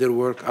further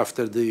work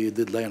after the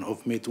deadline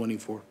of May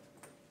 24.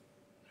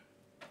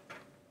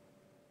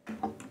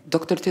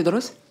 Dr.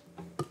 Tedros?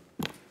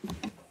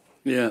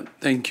 Yeah,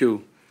 thank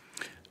you.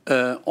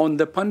 On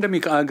the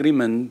pandemic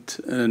agreement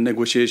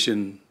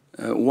negotiation,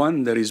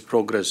 one, there is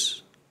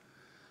progress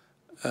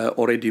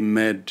already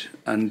made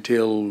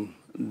until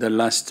the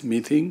last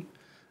meeting.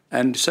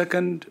 And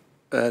second,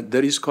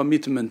 there is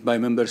commitment by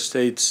member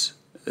states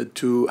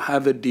to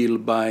have a deal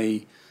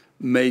by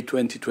May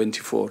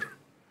 2024.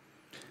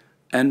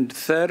 And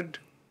third,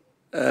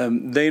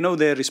 they know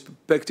their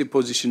respective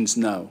positions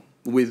now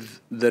with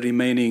the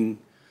remaining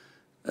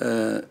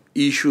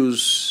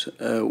issues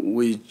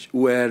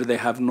where they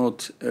have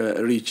not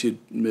reached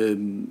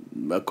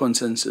a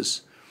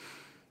consensus.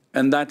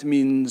 And that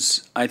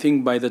means, I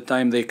think by the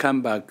time they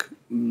come back,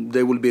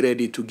 they will be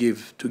ready to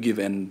give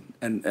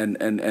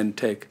and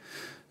take.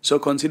 So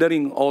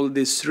considering all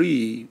these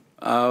three,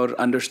 our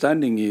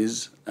understanding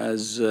is,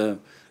 as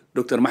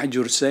Dr.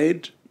 Mahjour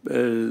said,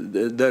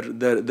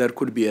 there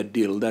could be a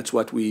deal. That's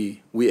what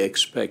we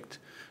expect,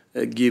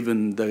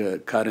 given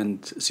the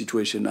current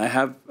situation. I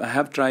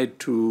have tried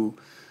to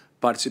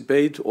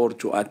participate or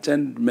to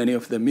attend many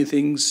of the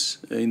meetings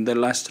in the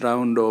last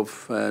round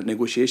of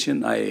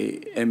negotiation,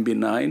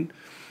 MB9,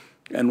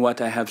 and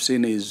what I have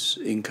seen is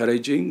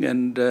encouraging,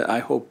 and I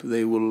hope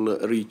they will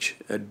reach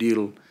a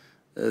deal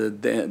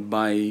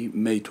by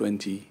May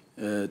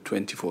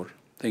 2024.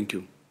 Thank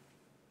you.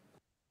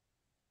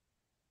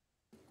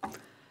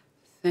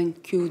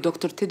 Thank you,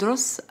 Dr.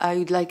 Tedros. I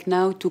would like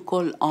now to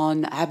call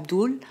on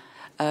Abdul,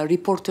 a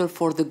reporter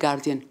for The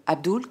Guardian.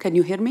 Abdul, can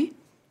you hear me?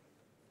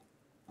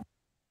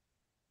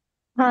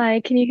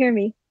 Hi, can you hear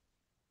me?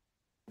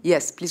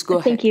 Yes, please go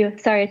ahead. Thank you.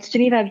 Sorry, it's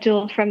Geneva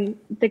Abdul from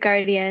The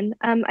Guardian.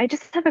 I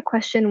just have a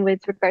question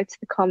with regards to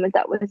the comment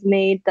that was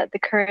made that the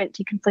current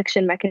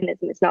deconfliction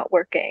mechanism is not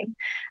working.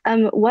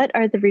 What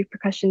are the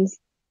repercussions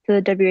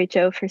the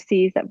WHO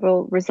foresees that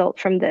will result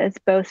from this,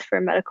 both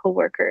for medical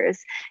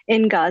workers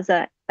in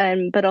Gaza,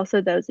 but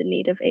also those in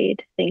need of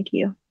aid? Thank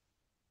you.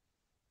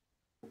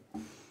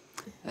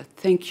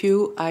 Thank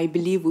you. I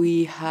believe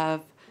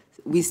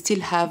we still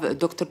have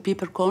Dr.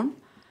 Peeperkorn.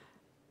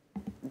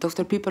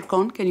 Dr.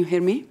 Peeperkorn, can you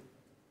hear me?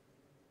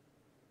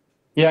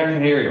 Yeah, I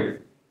can hear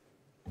you.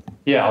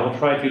 Yeah, I will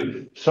try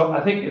to. So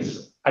I think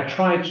I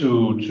try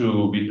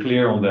to be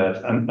clear on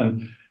that.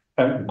 And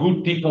a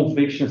good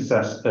deconfliction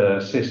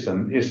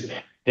system is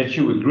that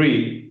you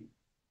agree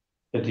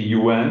that the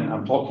UN,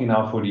 I'm talking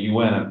now for the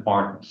UN and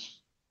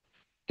partners,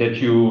 that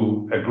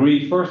you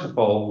agree, first of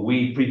all,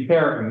 we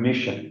prepare a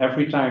mission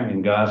every time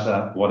in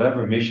Gaza,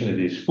 whatever mission it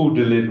is, food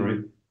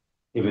delivery,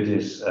 if it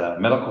is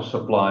medical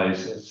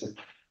supplies, it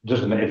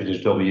doesn't matter if it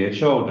is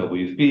WHO,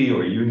 WFP,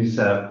 or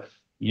UNICEF,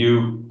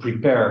 you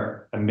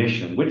prepare a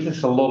mission, which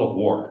is a lot of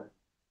work.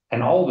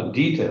 And all the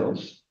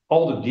details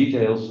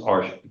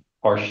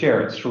are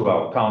shared through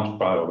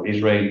our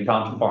Israeli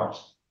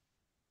counterparts.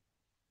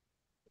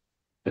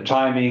 The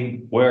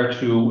timing, where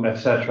to,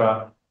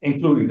 etc.,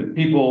 including the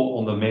people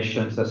on the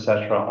missions,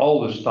 etc.,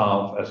 all the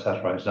staff,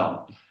 etc., is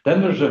done.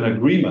 Then there's an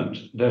agreement.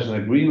 There's a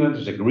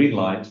green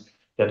light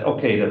that,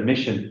 okay, that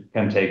mission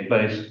can take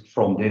place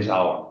from this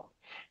hour.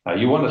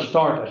 You want to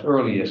start as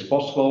early as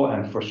possible,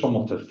 and for some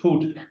of the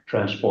food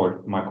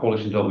transport, my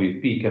colleagues in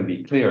WFP can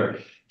be clear,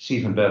 it's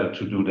even better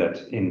to do that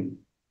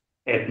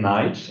at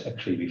night,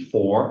 actually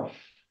before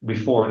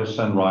the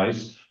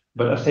sunrise.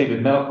 But I say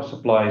with medical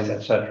supplies,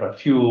 etc.,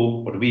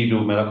 fuel, what we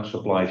do, medical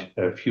supplies,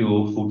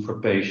 fuel, food for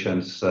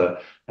patients,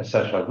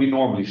 etc. We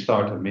normally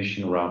start a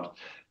mission around,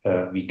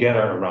 we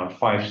gather around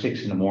 5,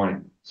 6 in the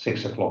morning,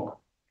 6 o'clock.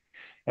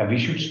 And we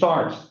should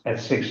start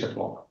at 6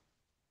 o'clock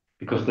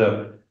because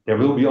there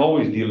will be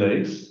always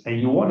delays and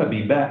you want to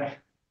be back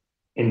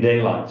in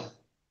daylight.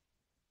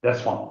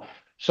 That's one.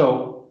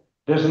 So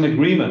there's an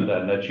agreement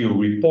then that you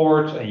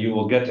report and you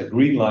will get a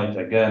green light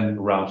again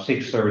around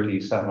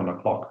 6:30, 7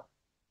 o'clock.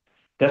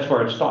 That's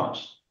where it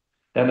starts.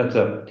 Then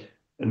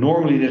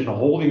normally there's a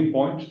holding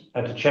point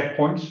at the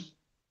checkpoints,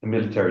 the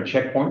military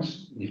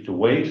checkpoints. You have to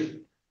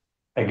wait.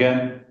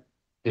 Again,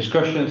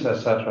 discussions,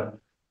 etc.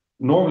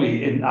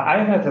 Normally,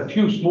 I had a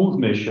few smooth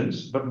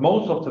missions, but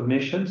most of the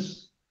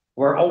missions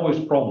were always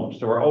problems.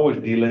 There were always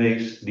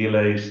delays,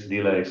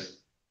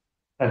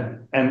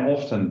 and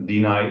often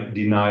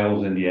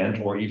denials in the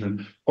end, or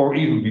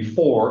even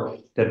before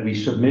that we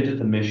submitted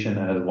the mission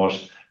and it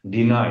was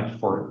denied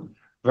for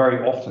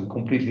very often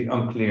completely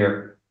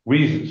unclear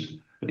reasons.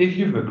 But if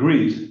you've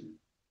agreed,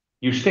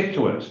 you stick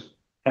to it.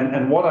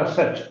 And what I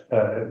said,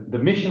 the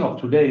mission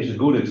of today is a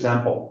good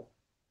example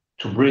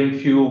to bring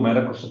fuel,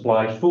 medical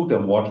supplies, food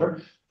and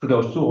water to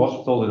those two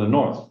hospitals in the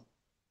north.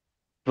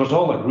 It was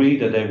all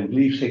agreed that they would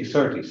leave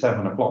 6:30,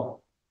 7 o'clock.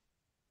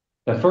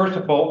 Then first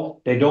of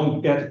all, they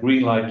don't get a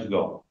green light to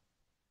go.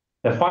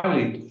 Then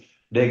finally,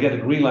 they get a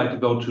green light to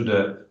go to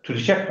the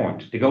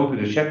checkpoint. They go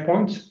to the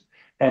checkpoint,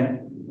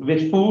 and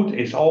with food,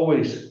 it's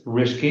always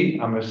risky.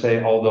 I must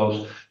say, all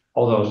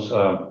those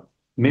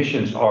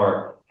missions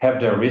have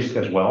their risk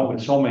as well,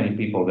 with so many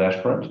people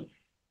desperate.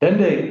 Then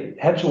they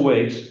had to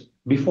wait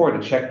before the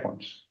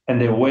checkpoints, and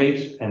they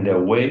wait and they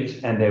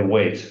wait and they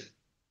wait.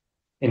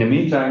 In the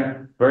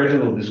meantime, very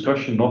little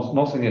discussion,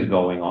 nothing is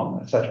going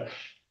on, etc.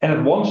 And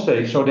at one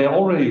stage, so they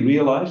already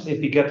realized if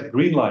we get the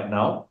green light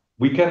now,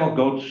 we cannot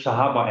go to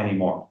Sahaba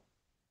anymore.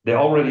 They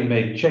already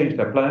changed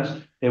their plans.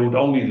 They would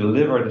only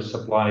deliver the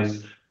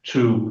supplies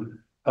to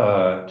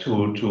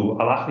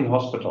Al-Ahli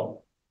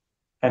Hospital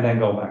and then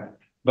go back.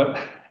 But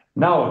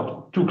now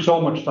it took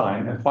so much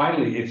time, and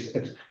finally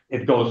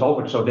it goes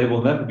over, so they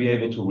will never be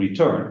able to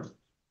return,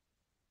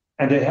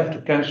 and they have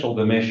to cancel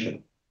the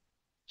mission.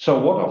 So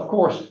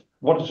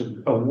what is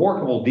a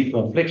workable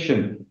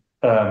deconfliction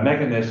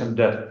mechanism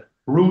that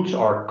routes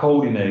are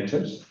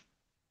coordinated,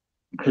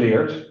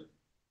 cleared,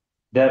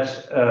 that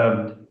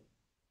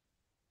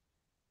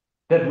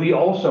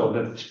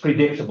it's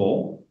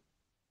predictable,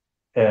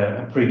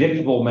 a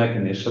predictable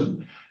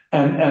mechanism,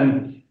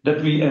 and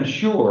that we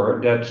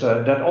ensure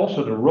that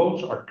also the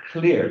roads are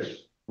cleared,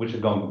 which are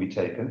going to be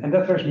taken, and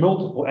that there's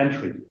multiple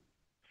entry.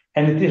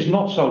 And it is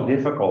not so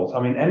difficult.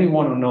 I mean,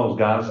 anyone who knows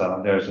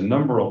Gaza, there's a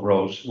number of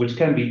roads which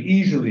can be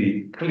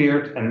easily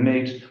cleared and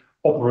made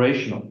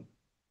operational.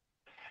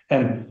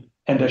 And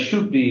there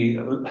should be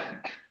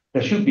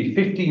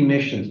 15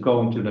 missions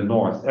going to the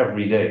north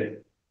every day.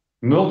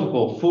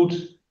 Multiple food,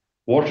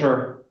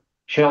 water,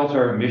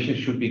 shelter missions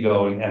should be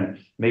going, and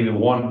maybe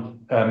one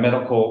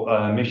medical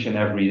mission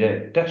every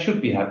day. That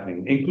should be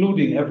happening,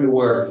 including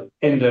everywhere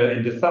in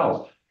the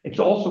south. It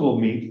also will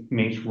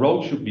means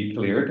roads should be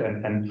cleared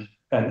and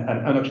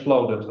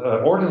unexploded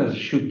ordnance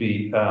should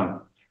be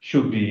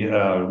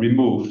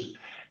removed.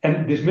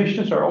 And these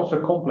missions are also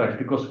complex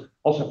because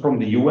also from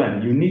the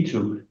UN, you need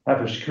to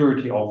have a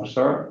security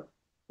officer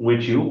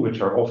with you, which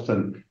are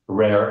often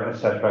rare,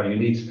 etc.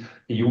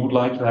 You would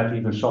like to have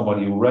even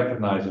somebody who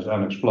recognizes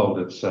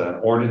unexploded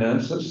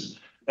ordinances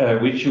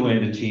with you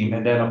in the team,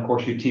 and then of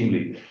course your team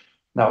lead.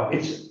 Now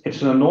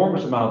it's an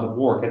enormous amount of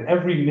work, and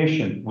every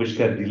mission which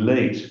gets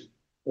delayed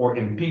or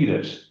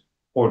impeded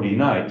or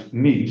denied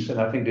means, and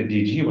I think the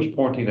DG was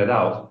pointing that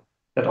out,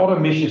 that other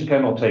missions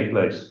cannot take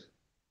place,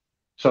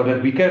 so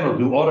that we cannot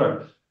do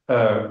other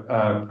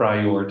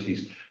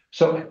priorities.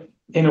 So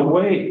in a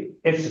way,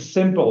 it's a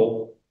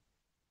simple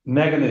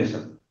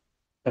mechanism,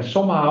 and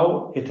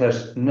somehow it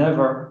has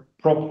never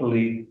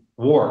properly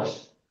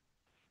worked.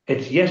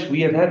 Yes,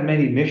 we have had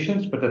many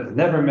missions, but it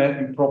never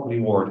properly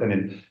worked.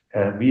 And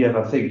we have,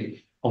 I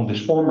think, on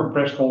these former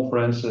press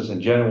conferences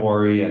in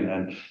January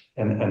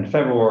and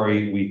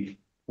February,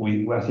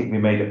 I think we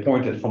made a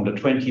point that from the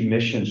 20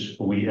 missions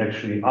we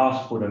actually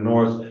asked for the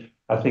North,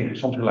 I think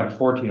something like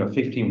 14 or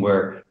 15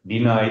 were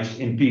denied,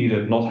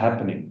 impeded, not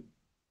happening.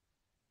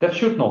 That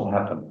should not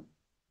happen.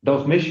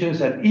 Those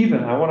missions, and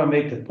even, I want to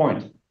make the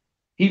point,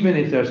 even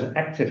if there's an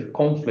active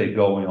conflict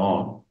going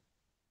on,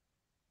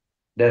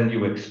 then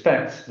you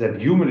expect that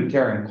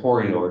humanitarian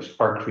corridors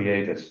are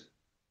created.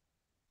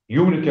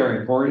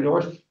 Humanitarian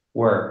corridors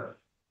where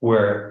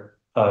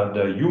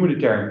the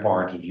humanitarian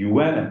partners,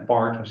 UN and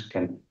partners,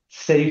 can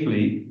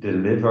safely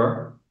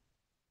deliver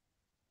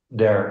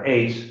their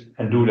aid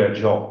and do their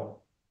job,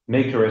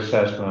 make their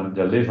assessment,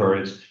 deliver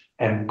it,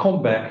 and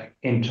come back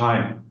in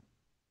time.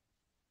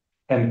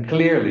 And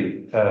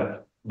clearly,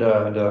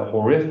 the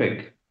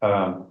horrific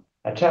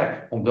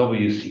attack on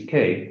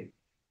WCK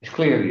is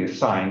clearly a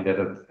sign that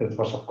it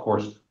was, of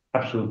course,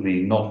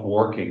 absolutely not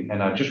working.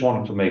 And I just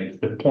wanted to make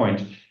the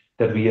point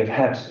that we have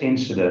had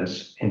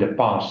incidents in the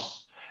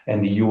past,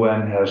 and the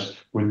UN has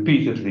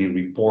repeatedly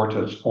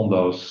reported on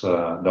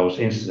those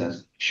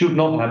incidents. Should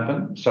not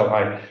happen. So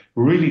I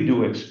really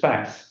do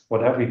expect,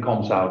 whatever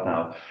comes out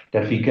now,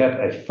 that we get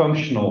a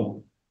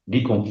functional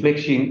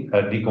deconfliction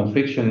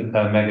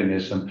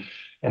mechanism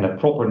and a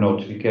proper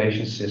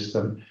notification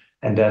system,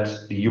 and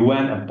that the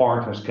UN and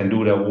partners can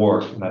do their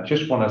work. And I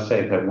just want to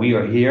say that we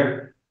are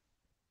here,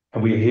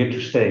 and we are here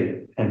to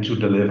stay and to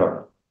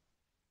deliver.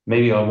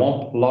 Maybe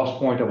one last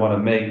point I want to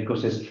make,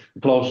 because it's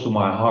close to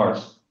my heart,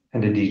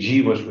 and the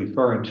DG was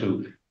referring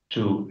to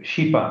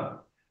Shifa,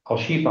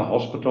 Al-Shifa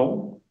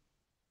Hospital,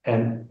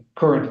 and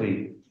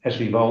currently, as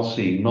we've all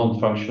seen,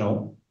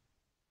 non-functional.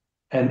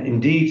 And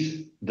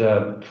indeed,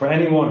 for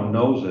anyone who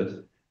knows it,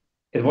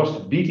 it was the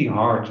beating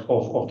heart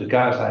of the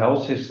Gaza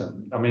health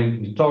system. I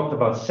mean, we talked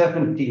about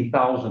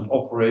 17,000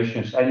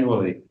 operations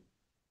annually,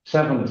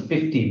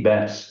 750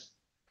 beds.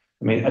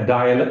 I mean, a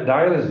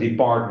dialysis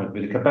department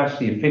with a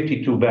capacity of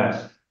 52 beds,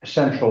 a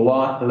central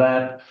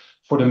lab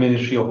for the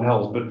Ministry of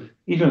Health, but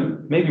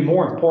even maybe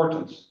more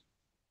important,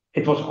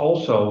 it was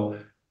also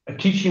a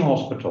teaching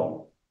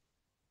hospital.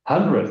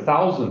 Hundreds,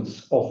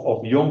 thousands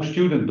of young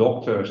student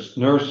doctors,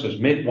 nurses,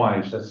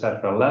 midwives,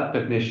 etc., lab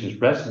technicians,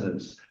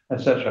 residents,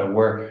 etc.,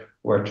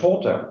 were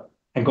taught there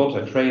and got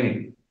their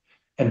training.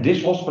 And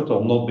this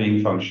hospital not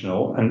being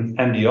functional,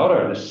 and the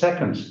other, the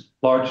second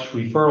largest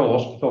referral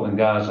hospital in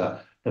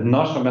Gaza, the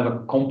Nasser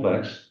Medical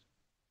Complex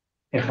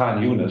in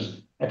Khan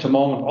Yunis, at the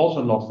moment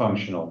also not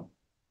functional.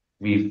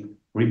 We've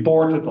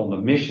reported on the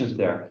missions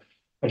there.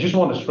 I just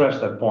want to stress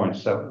that point.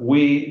 So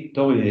we,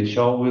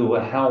 WHO, will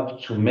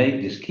help to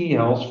make these key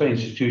healthcare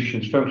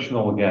institutions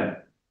functional again,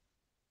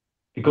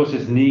 because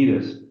it's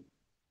needed.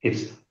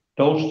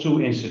 Those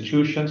two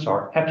institutions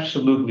are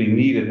absolutely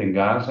needed in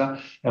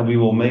Gaza, and we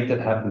will make that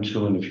happen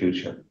too in the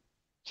future.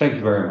 Thank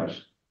you very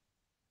much.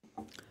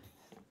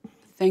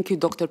 Thank you,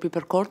 Dr.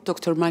 Pieperkordt.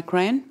 Dr. Mike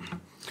Ryan.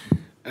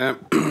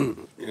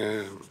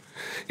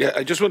 Yeah,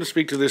 I just want to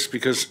speak to this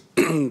because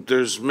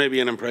there's maybe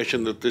an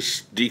impression that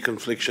this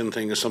deconfliction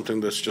thing is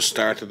something that's just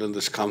started in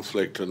this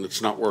conflict and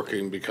it's not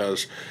working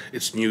because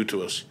it's new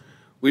to us.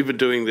 We've been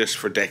doing this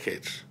for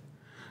decades.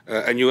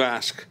 And you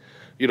ask,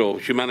 you know,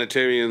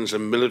 humanitarians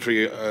and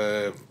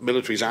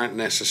militaries aren't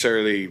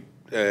necessarily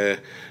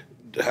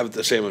have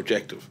the same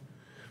objective.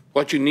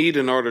 What you need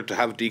in order to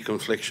have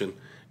deconfliction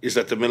is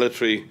that the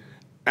military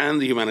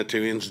and the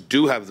humanitarians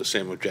do have the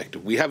same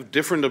objective. We have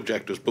different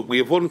objectives, but we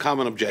have one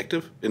common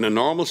objective in a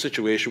normal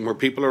situation where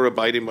people are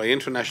abiding by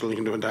international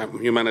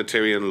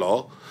humanitarian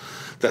law,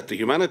 that the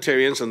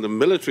humanitarians and the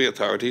military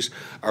authorities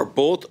are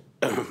both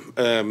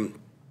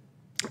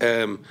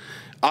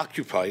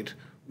occupied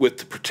with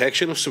the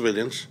protection of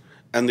civilians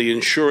and the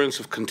insurance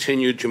of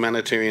continued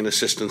humanitarian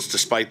assistance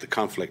despite the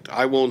conflict.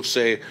 I won't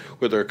say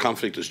whether a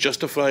conflict is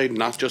justified,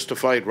 not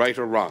justified, right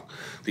or wrong.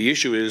 The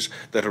issue is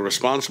that a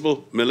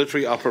responsible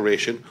military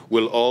operation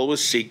will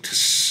always seek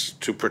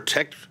to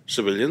protect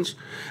civilians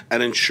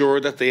and ensure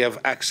that they have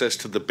access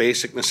to the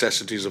basic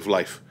necessities of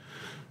life: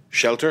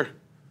 shelter,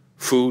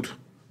 food,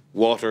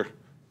 water,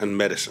 and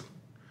medicine.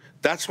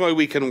 That's why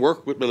we can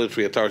work with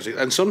military authorities,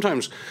 and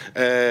sometimes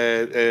not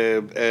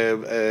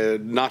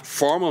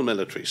formal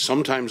militaries,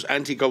 sometimes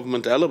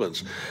anti-government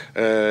elements,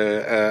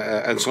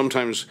 and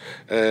sometimes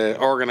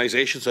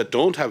organizations that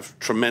don't have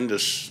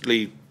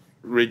tremendously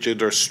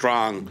rigid or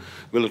strong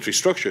military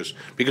structures,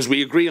 because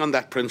we agree on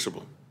that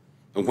principle.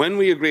 And when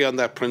we agree on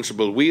that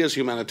principle, we as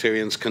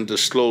humanitarians can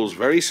disclose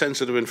very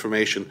sensitive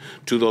information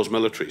to those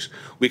militaries.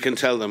 We can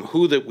tell them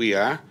who that we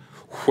are,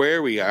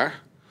 where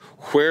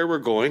we're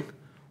going,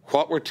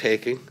 what we're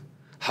taking,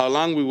 how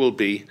long we will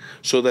be,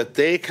 so that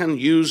they can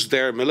use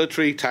their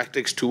military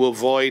tactics to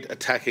avoid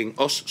attacking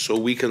us so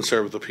we can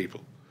serve the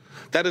people.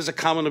 That is a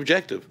common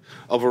objective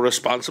of a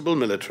responsible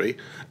military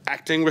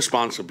acting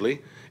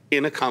responsibly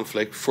in a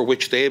conflict for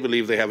which they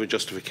believe they have a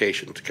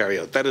justification to carry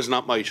out. That is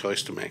not my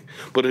choice to make,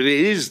 but it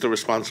is the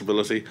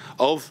responsibility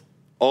of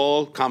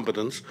all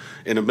combatants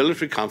in a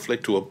military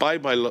conflict to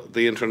abide by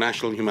the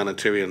international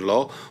humanitarian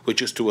law,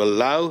 which is to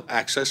allow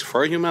access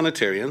for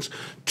humanitarians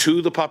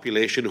to the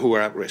population who are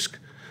at risk,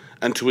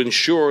 and to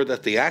ensure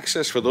that the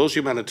access for those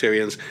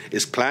humanitarians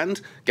is planned,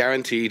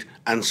 guaranteed,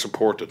 and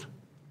supported.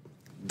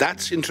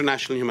 That's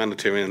international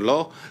humanitarian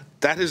law.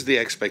 That is the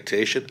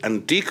expectation,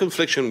 and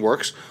deconfliction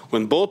works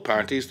when both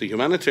parties, the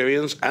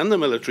humanitarians and the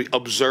military,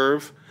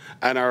 observe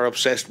and are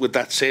obsessed with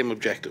that same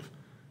objective,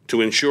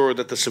 to ensure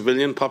that the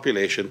civilian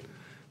population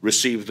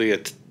receive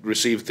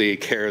the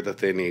care that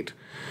they need.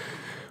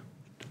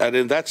 And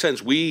in that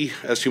sense, we,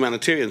 as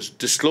humanitarians,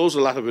 disclose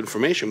a lot of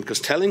information, because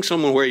telling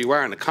someone where you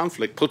are in a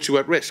conflict puts you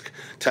at risk.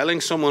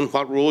 Telling someone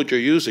what road you're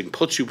using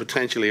puts you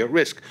potentially at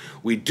risk.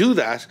 We do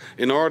that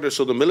in order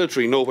so the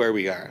military know where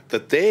we are.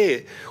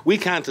 We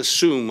can't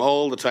assume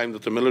all the time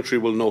that the military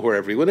will know where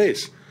everyone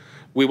is.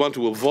 We want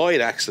to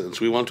avoid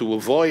accidents. We want to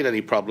avoid any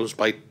problems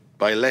by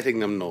letting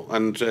them know.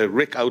 And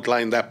Rick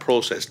outlined that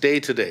process day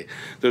to day.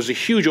 There's a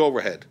huge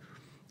overhead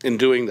in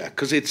doing that,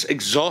 because it's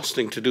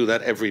exhausting to do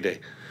that every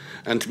day.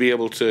 And to be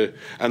able to,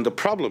 and the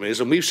problem is,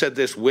 and we've said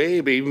this way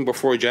even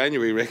before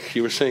January, Rick,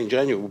 you were saying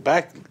January,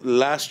 back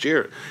last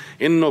year,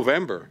 in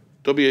November,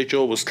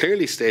 WHO was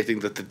clearly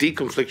stating that the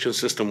deconfliction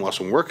system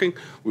wasn't working.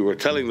 We were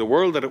telling the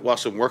world that it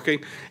wasn't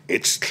working.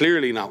 It's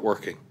clearly not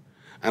working.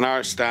 And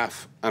our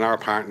staff and our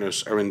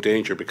partners are in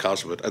danger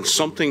because of it. And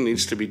something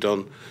needs to be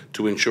done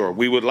to ensure.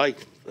 We would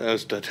like,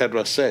 as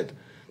Tedros said,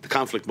 the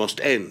conflict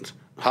must end.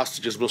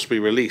 Hostages must be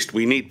released.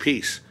 We need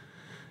peace.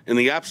 In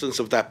the absence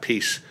of that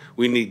peace,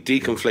 we need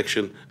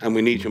deconfliction, and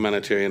we need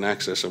humanitarian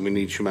access, and we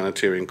need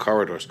humanitarian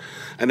corridors.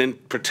 And in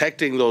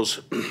protecting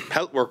those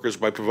health workers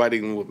by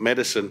providing them with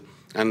medicine,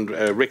 and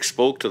Rick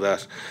spoke to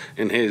that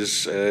in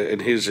his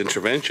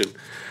intervention,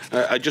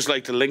 I'd just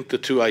like to link the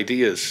two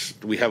ideas.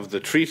 We have the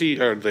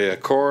treaty, or the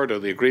accord, or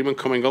the agreement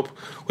coming up,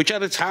 which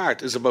at its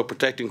heart is about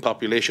protecting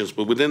populations,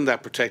 but within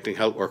that protecting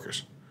health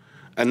workers.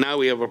 And now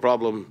we have a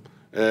problem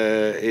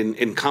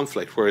in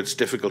conflict where it's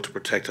difficult to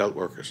protect health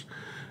workers.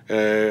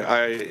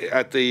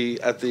 At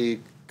the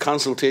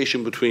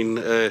consultation between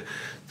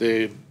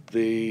the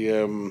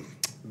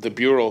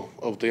Bureau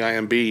of the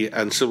IMB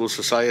and civil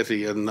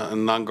society and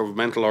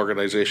non-governmental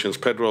organisations,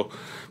 Pedro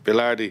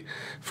Velarde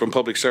from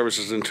Public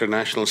Services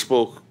International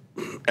spoke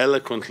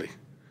eloquently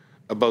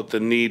about the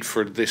need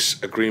for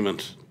this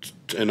agreement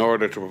in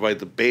order to provide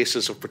the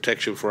basis of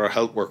protection for our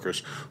health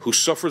workers who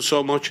suffered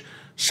so much,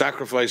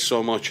 sacrificed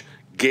so much,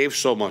 gave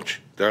so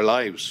much, their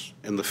lives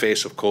in the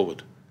face of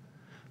COVID.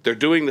 They're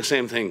doing the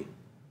same thing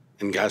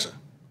in Gaza.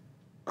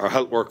 Our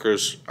health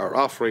workers are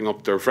offering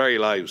up their very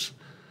lives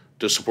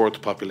to support the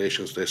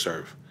populations they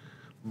serve.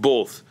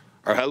 Both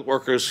our health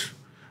workers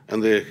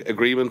and the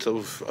agreement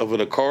of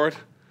an accord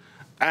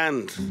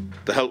and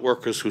the health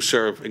workers who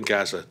serve in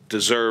Gaza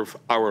deserve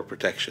our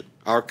protection,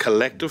 our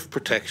collective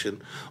protection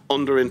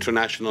under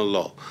international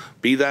law,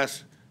 be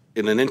that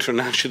in an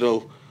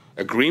international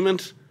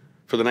agreement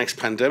for the next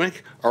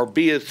pandemic, or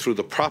be it through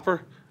the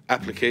proper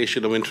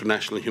application of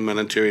international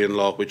humanitarian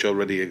law, which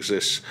already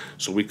exists.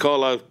 So we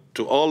call out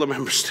to all the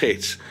member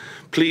states,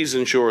 please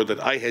ensure that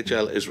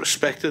IHL is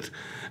respected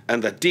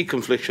and that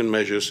deconfliction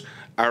measures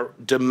are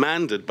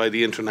demanded by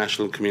the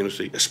international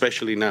community,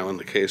 especially now in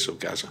the case of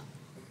Gaza.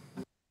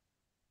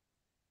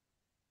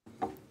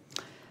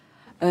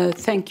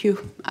 Thank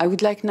you. I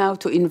would like now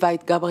to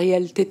invite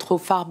Gabrielle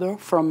Tétrault-Farber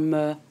from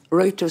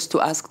Reuters to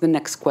ask the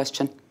next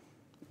question.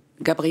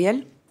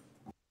 Gabrielle?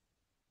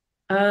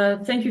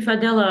 Thank you,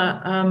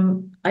 Fadela.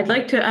 I'd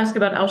like to ask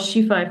about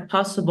Al-Shifa, if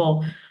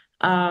possible.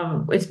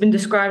 It's been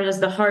described as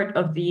the heart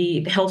of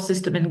the health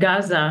system in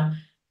Gaza.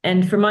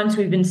 And for months,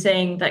 we've been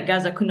saying that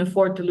Gaza couldn't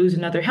afford to lose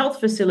another health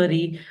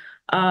facility.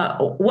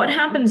 What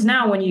happens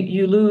now when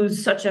you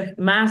lose such a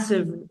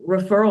massive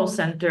referral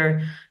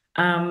center?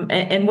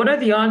 And what are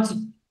the odds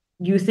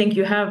you think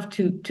you have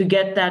to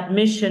get that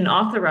mission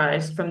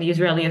authorized from the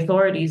Israeli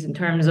authorities in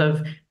terms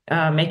of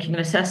making an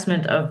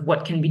assessment of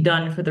what can be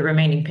done for the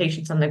remaining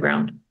patients on the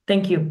ground?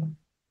 Thank you.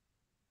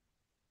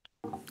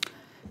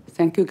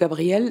 Thank you,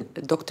 Gabrielle.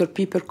 Dr.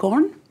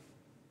 Peeperkorn?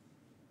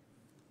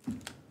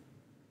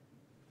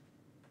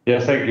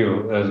 Yes, thank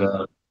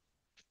you.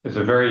 It's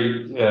a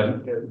very,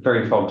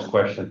 very focused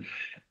question.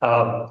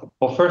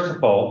 Well, first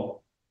of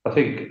all, I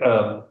think,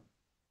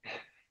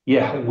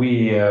 yeah,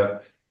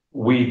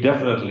 we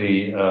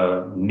definitely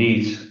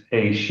need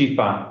a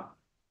Shifa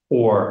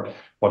or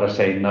what I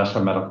say,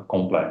 Nasser Medical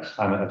Complex.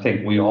 And I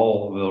think we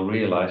all will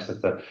realize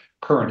that the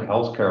current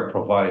healthcare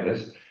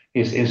providers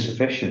is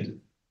insufficient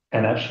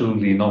and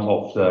absolutely not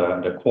of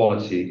the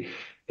quality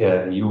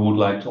you would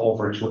like to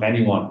offer to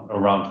anyone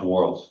around the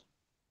world.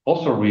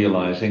 Also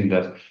realizing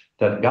that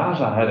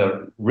Gaza had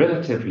a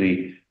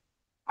relatively,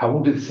 I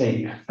wouldn't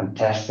say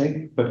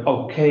fantastic, but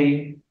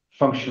okay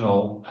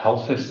functional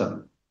health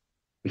system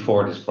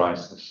before this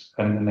crisis.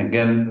 And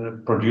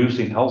again,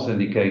 producing health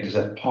indicators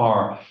at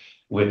par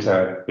with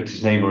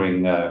its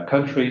neighboring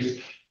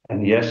countries.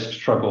 And yes,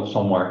 struggled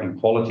somewhere in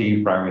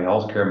quality, primary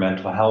healthcare,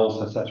 mental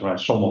health, etc.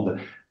 Some of the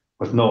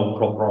with no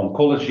proper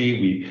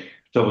oncology.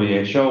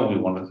 WHO, we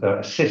wanted to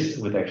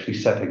assist with actually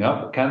setting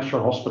up a cancer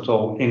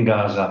hospital in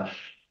Gaza,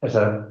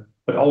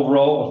 but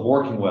overall it was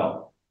working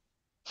well.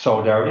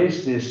 So there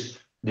is this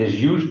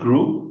huge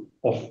group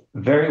of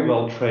very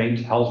well-trained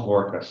health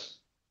workers,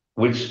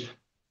 which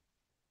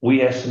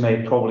we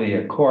estimate probably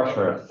a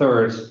quarter, a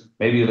third,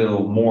 maybe a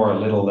little more, a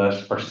little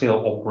less, are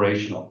still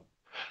operational.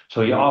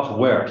 So you ask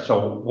where.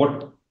 So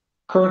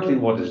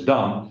what is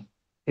done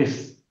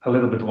is a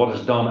little bit what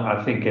is done,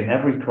 I think, in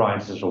every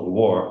crisis of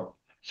war.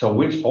 So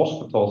which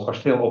hospitals are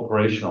still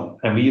operational?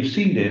 And we have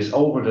seen this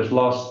over this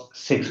last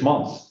 6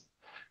 months.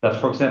 That,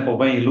 for example,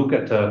 when you look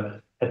at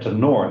the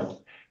north,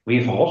 we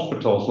have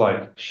hospitals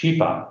like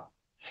Shifa,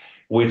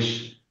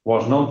 which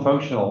was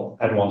non-functional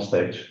at one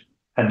stage.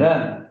 And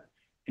then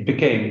it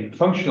became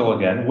functional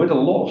again with a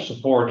lot of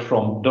support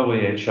from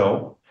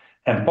WHO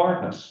and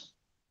partners.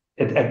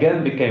 It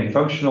again became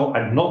functional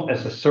and not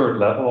as a third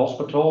level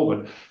hospital,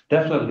 but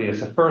definitely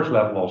as a first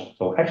level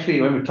hospital. Actually,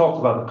 when we talked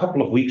about a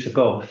couple of weeks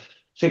ago,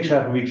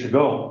 6-7 weeks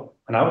ago,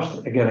 and I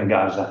was again in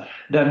Gaza,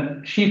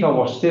 then Shifa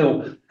was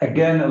still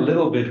again a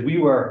little bit,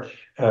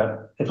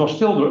 it was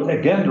still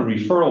again the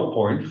referral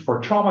point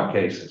for trauma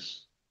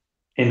cases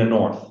in the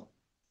north.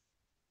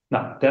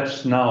 Now,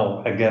 that's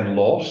now again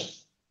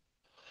lost.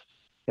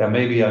 Yeah,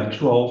 maybe I'm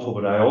too hopeful,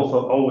 but I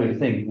also always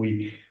think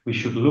we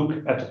should look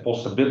at the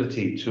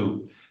possibility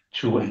to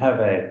have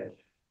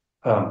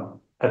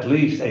at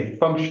least a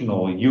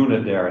functional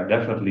unit there,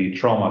 definitely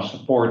trauma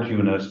support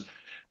units,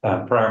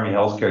 primary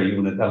healthcare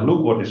unit, and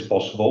look what is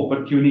possible,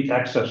 but you need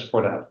access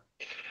for that.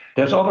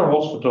 There's other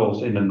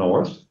hospitals in the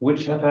north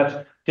which have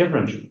had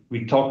different.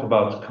 We talked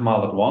about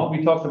Kamal Adwan,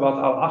 we talked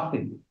about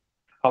Al-Ahli.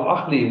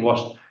 Al-Ahli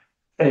was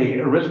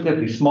a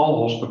relatively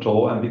small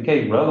hospital and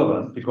became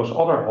relevant because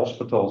other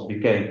hospitals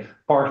became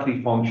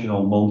partly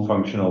functional,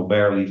 non-functional,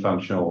 barely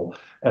functional,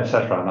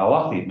 etc. And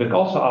Al-Ahli, but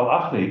also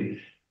Al-Ahli,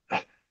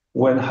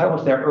 when I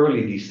was there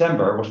early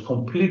December, was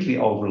completely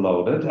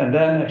overloaded, and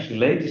then actually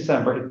late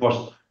December it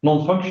was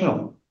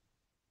non-functional.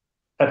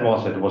 At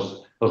once it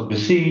was was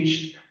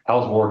besieged,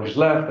 health workers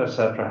left,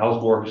 etc.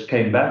 Health workers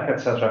came back,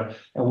 etc.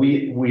 And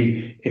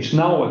it's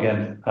now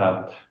again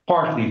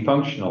partly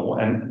functional,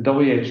 and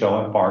WHO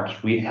and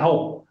parts, we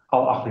help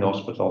Al Ahli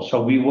Hospital.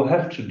 So we will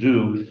have to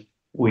do,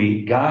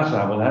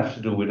 Gaza will have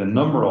to do with a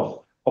number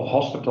of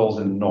hospitals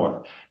in the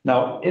north.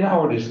 Now, in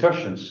our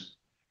discussions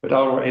with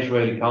our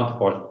Israeli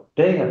counterparts,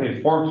 they have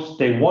informed us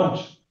they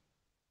want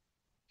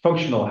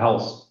functional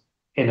health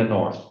in the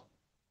north.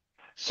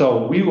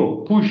 So we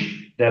will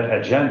push that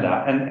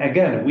agenda. And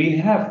again, we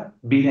have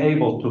been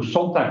able to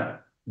sometimes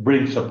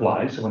bring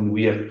supplies when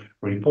we have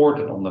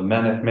reported on the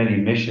many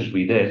missions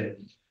we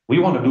did. We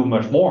want to do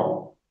much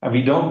more. And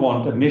we don't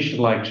want a mission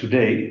like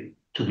today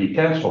to be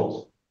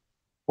cancelled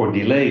or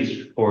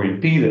delayed or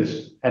impeded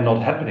and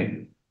not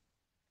happening.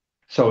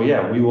 So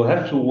yeah, we will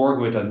have to work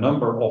with a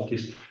number of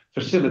these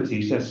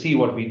facilities and see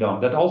what we've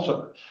done. That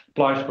also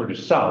applies for the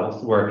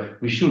south, where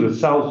we shoot at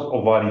south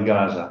of Wadi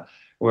Gaza,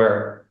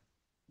 where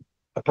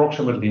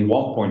approximately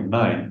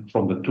 1.9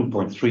 from the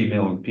 2.3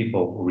 million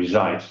people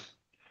reside.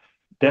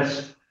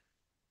 That's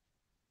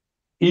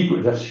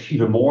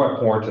even more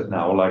important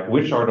now, like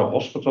which are the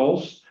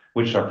hospitals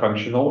which are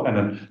functional, and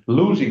then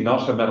losing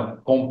Nasser Medical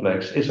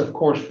Complex is of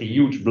course a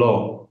huge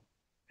blow.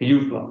 A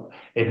huge blow.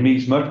 It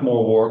means much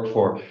more work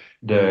for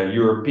the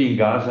European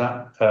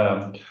Gaza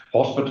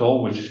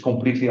hospital, which is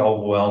completely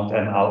overwhelmed,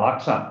 and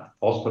Al-Aqsa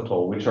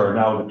hospital, which are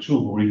now the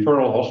two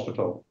referral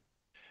hospitals.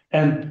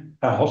 And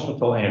a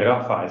hospital in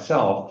Rafah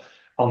itself,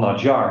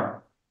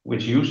 Al-Najjar,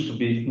 which used to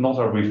be not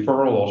a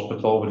referral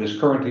hospital, but is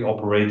currently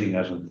operating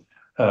as a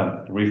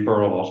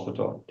referral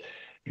hospital.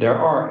 There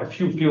are a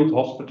few field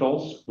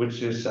hospitals,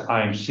 which is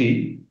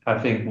IMC, I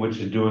think, which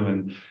is doing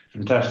a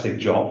fantastic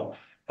job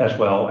as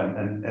well,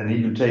 and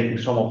even taking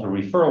some of the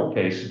referral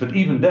cases. But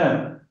even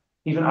then,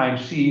 even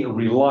IMC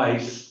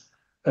relies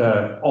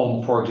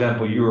on, for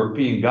example,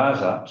 European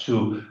Gaza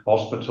to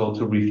hospital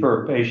to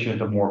refer patients,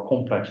 the more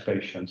complex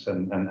patients,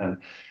 and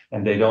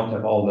they don't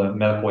have all the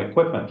medical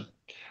equipment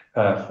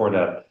for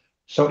that.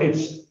 So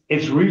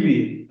it's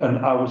really,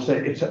 and I would say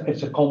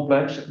it's a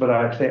complex, but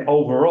I'd say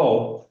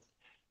overall,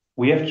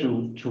 we have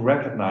to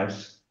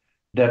recognize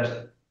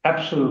that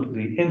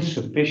absolutely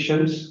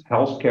insufficient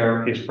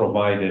healthcare is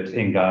provided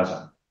in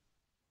Gaza.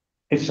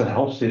 It's a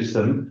health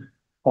system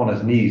on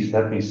its knees,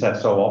 that been said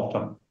so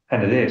often,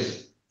 and it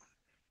is.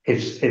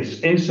 It's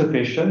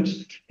insufficient,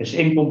 it's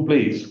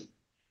incomplete.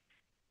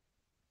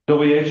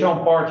 WHO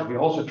part, we're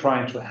also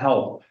trying to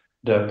help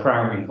the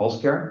primary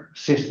healthcare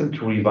system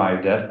to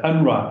revive that.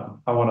 UNRWA,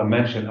 I want to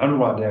mention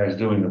UNRWA there is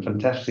doing a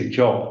fantastic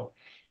job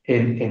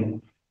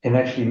in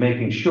actually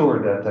making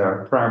sure that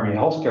their primary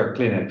healthcare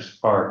clinics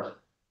are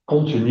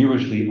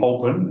continuously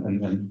open,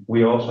 and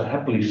we are also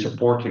happily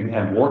supporting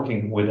and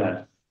working with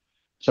that.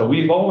 So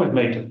we've always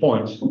made the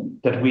point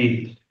that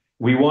we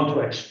want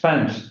to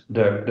expand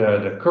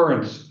the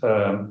current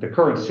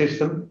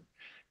system,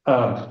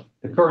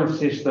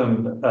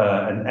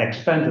 and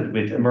expand it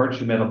with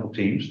emergency medical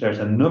teams. There's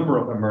a number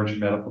of emergency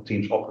medical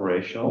teams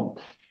operational,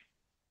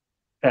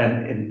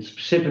 and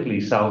specifically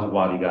south of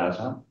Wadi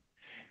Gaza.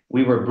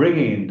 We were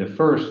bringing in the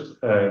first.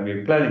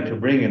 We're planning to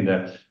bring in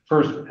the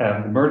first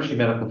emergency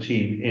medical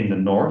team in the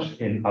north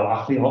in Al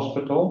Ahli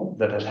Hospital.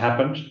 That has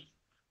happened.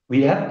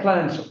 We had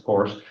plans, of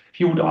course. If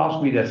you would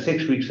ask me that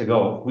 6 weeks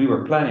ago, we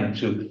were planning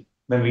to,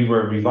 when we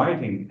were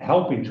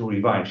helping to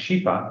revive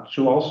Shifa,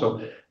 to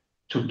also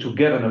to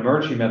get an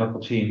emergency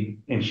medical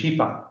team in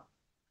Shifa.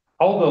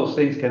 All those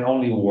things can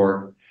only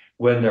work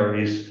when there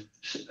is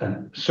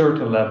a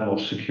certain level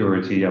of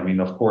security. I mean,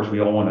 of course, we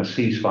all want a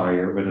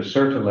ceasefire, but a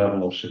certain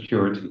level of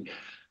security.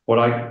 What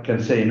I can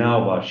say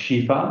now about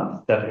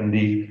Shifa, that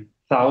indeed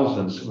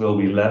thousands will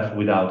be left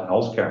without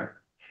healthcare.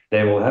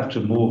 They will have to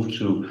move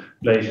to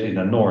places in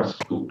the north,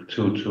 to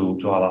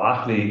Al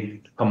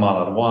Ahli, to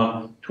Kamal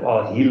Adwan, to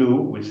Al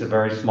Hilu, which is a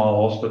very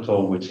small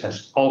hospital, which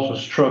has also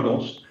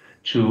struggles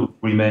to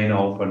remain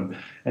open,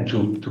 and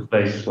to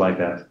places like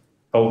that.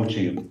 Over to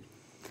you.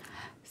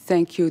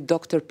 Thank you,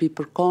 Dr.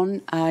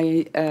 Peeperkorn.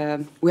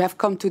 We have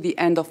come to the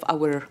end of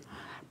our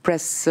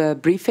press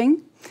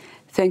briefing.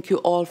 Thank you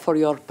all for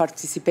your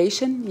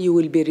participation. You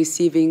will be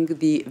receiving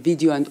the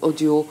video and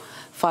audio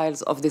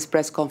files of this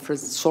press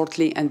conference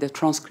shortly, and the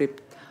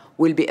transcript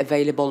will be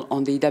available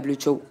on the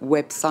WHO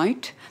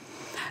website.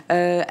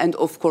 And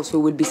of course, we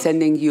will be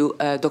sending you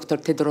Dr.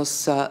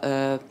 Tedros'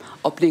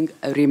 opening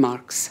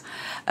remarks.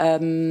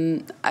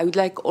 I would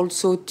like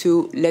also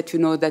to let you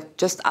know that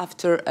just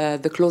after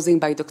the closing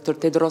by Dr.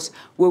 Tedros,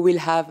 we will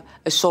have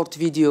a short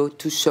video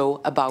to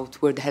show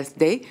about World Health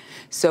Day.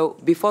 So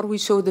before we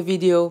show the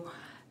video,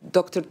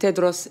 Dr.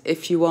 Tedros,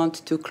 if you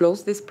want to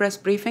close this press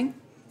briefing.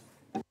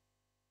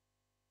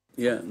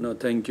 Yeah, no,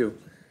 thank you.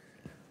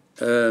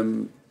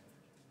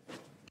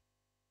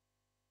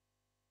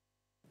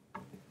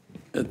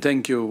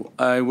 Thank you.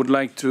 I would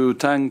like to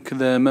thank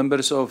the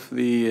members of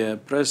the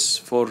press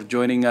for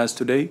joining us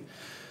today.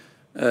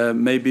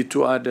 Maybe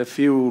to add a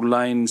few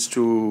lines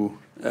to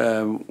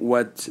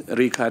what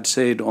Rick had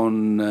said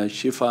on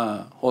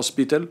Shifa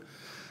Hospital.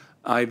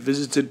 I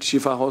visited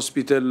Shifa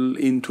Hospital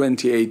in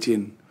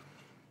 2018.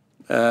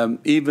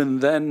 Even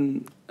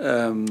then,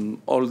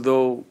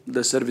 although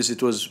the service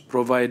it was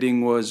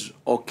providing was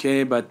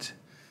okay, but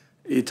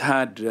it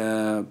had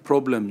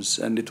problems,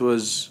 and it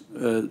was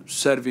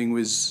serving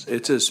with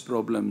its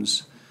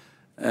problems,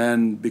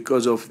 and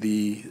because of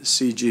the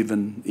siege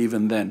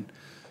even then.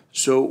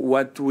 So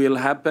what will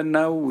happen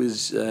now with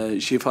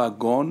Shifa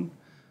gone?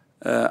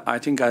 I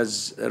think,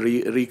 as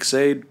Rick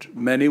said,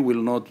 many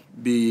will not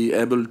be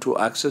able to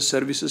access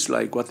services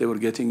like what they were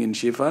getting in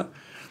Shifa.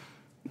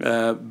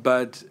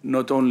 But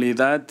not only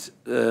that,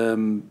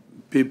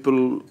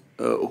 people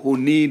who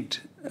need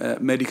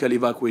medical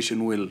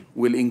evacuation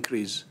will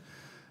increase.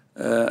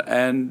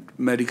 And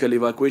medical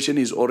evacuation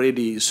is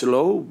already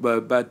slow,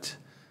 but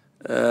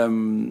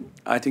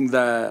I think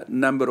the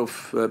number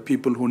of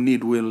people who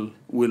need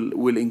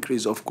will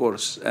increase, of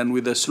course. And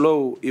with a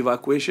slow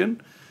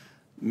evacuation,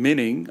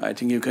 meaning, I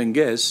think you can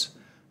guess,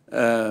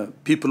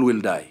 people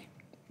will die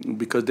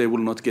because they will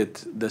not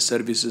get the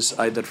services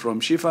either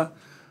from Shifa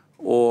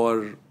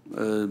or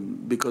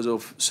because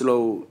of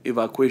slow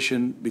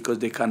evacuation, because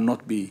they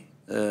cannot be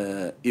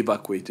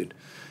evacuated.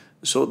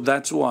 So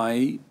that's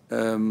why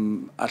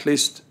at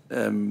least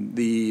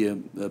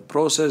the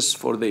process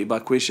for the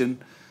evacuation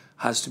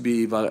has to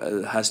be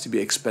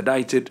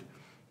expedited,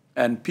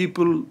 and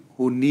people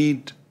who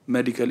need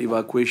medical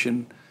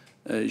evacuation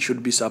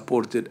should be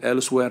supported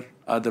elsewhere.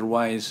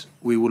 Otherwise,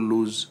 we will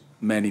lose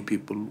many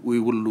people. We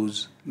will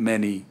lose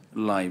many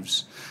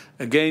lives.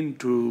 Again,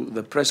 to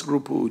the press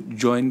group who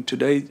joined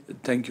today,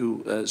 thank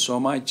you so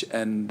much,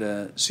 and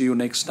see you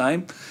next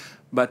time.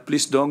 But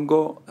please don't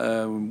go.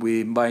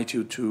 We invite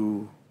you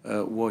to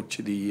watch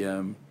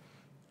the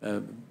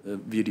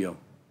video.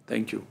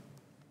 Thank you.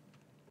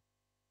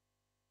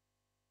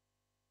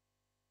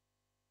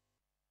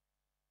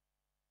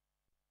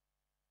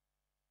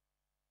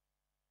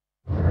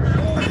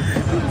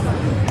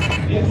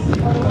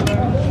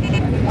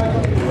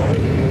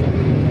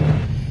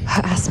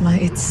 Her asthma,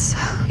 it's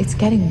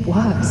getting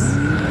worse.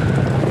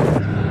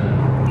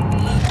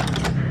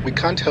 We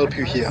can't help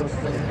you here.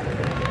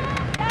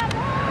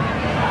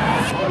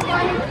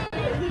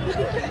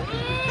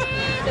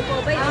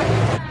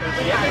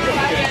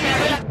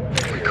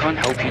 We can't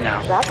help you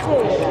now.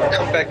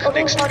 Come back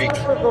next week.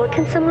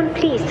 Can someone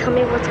please tell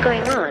me what's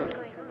going on?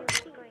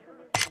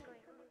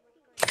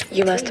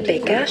 You must pay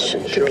cash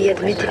to be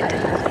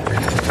admitted.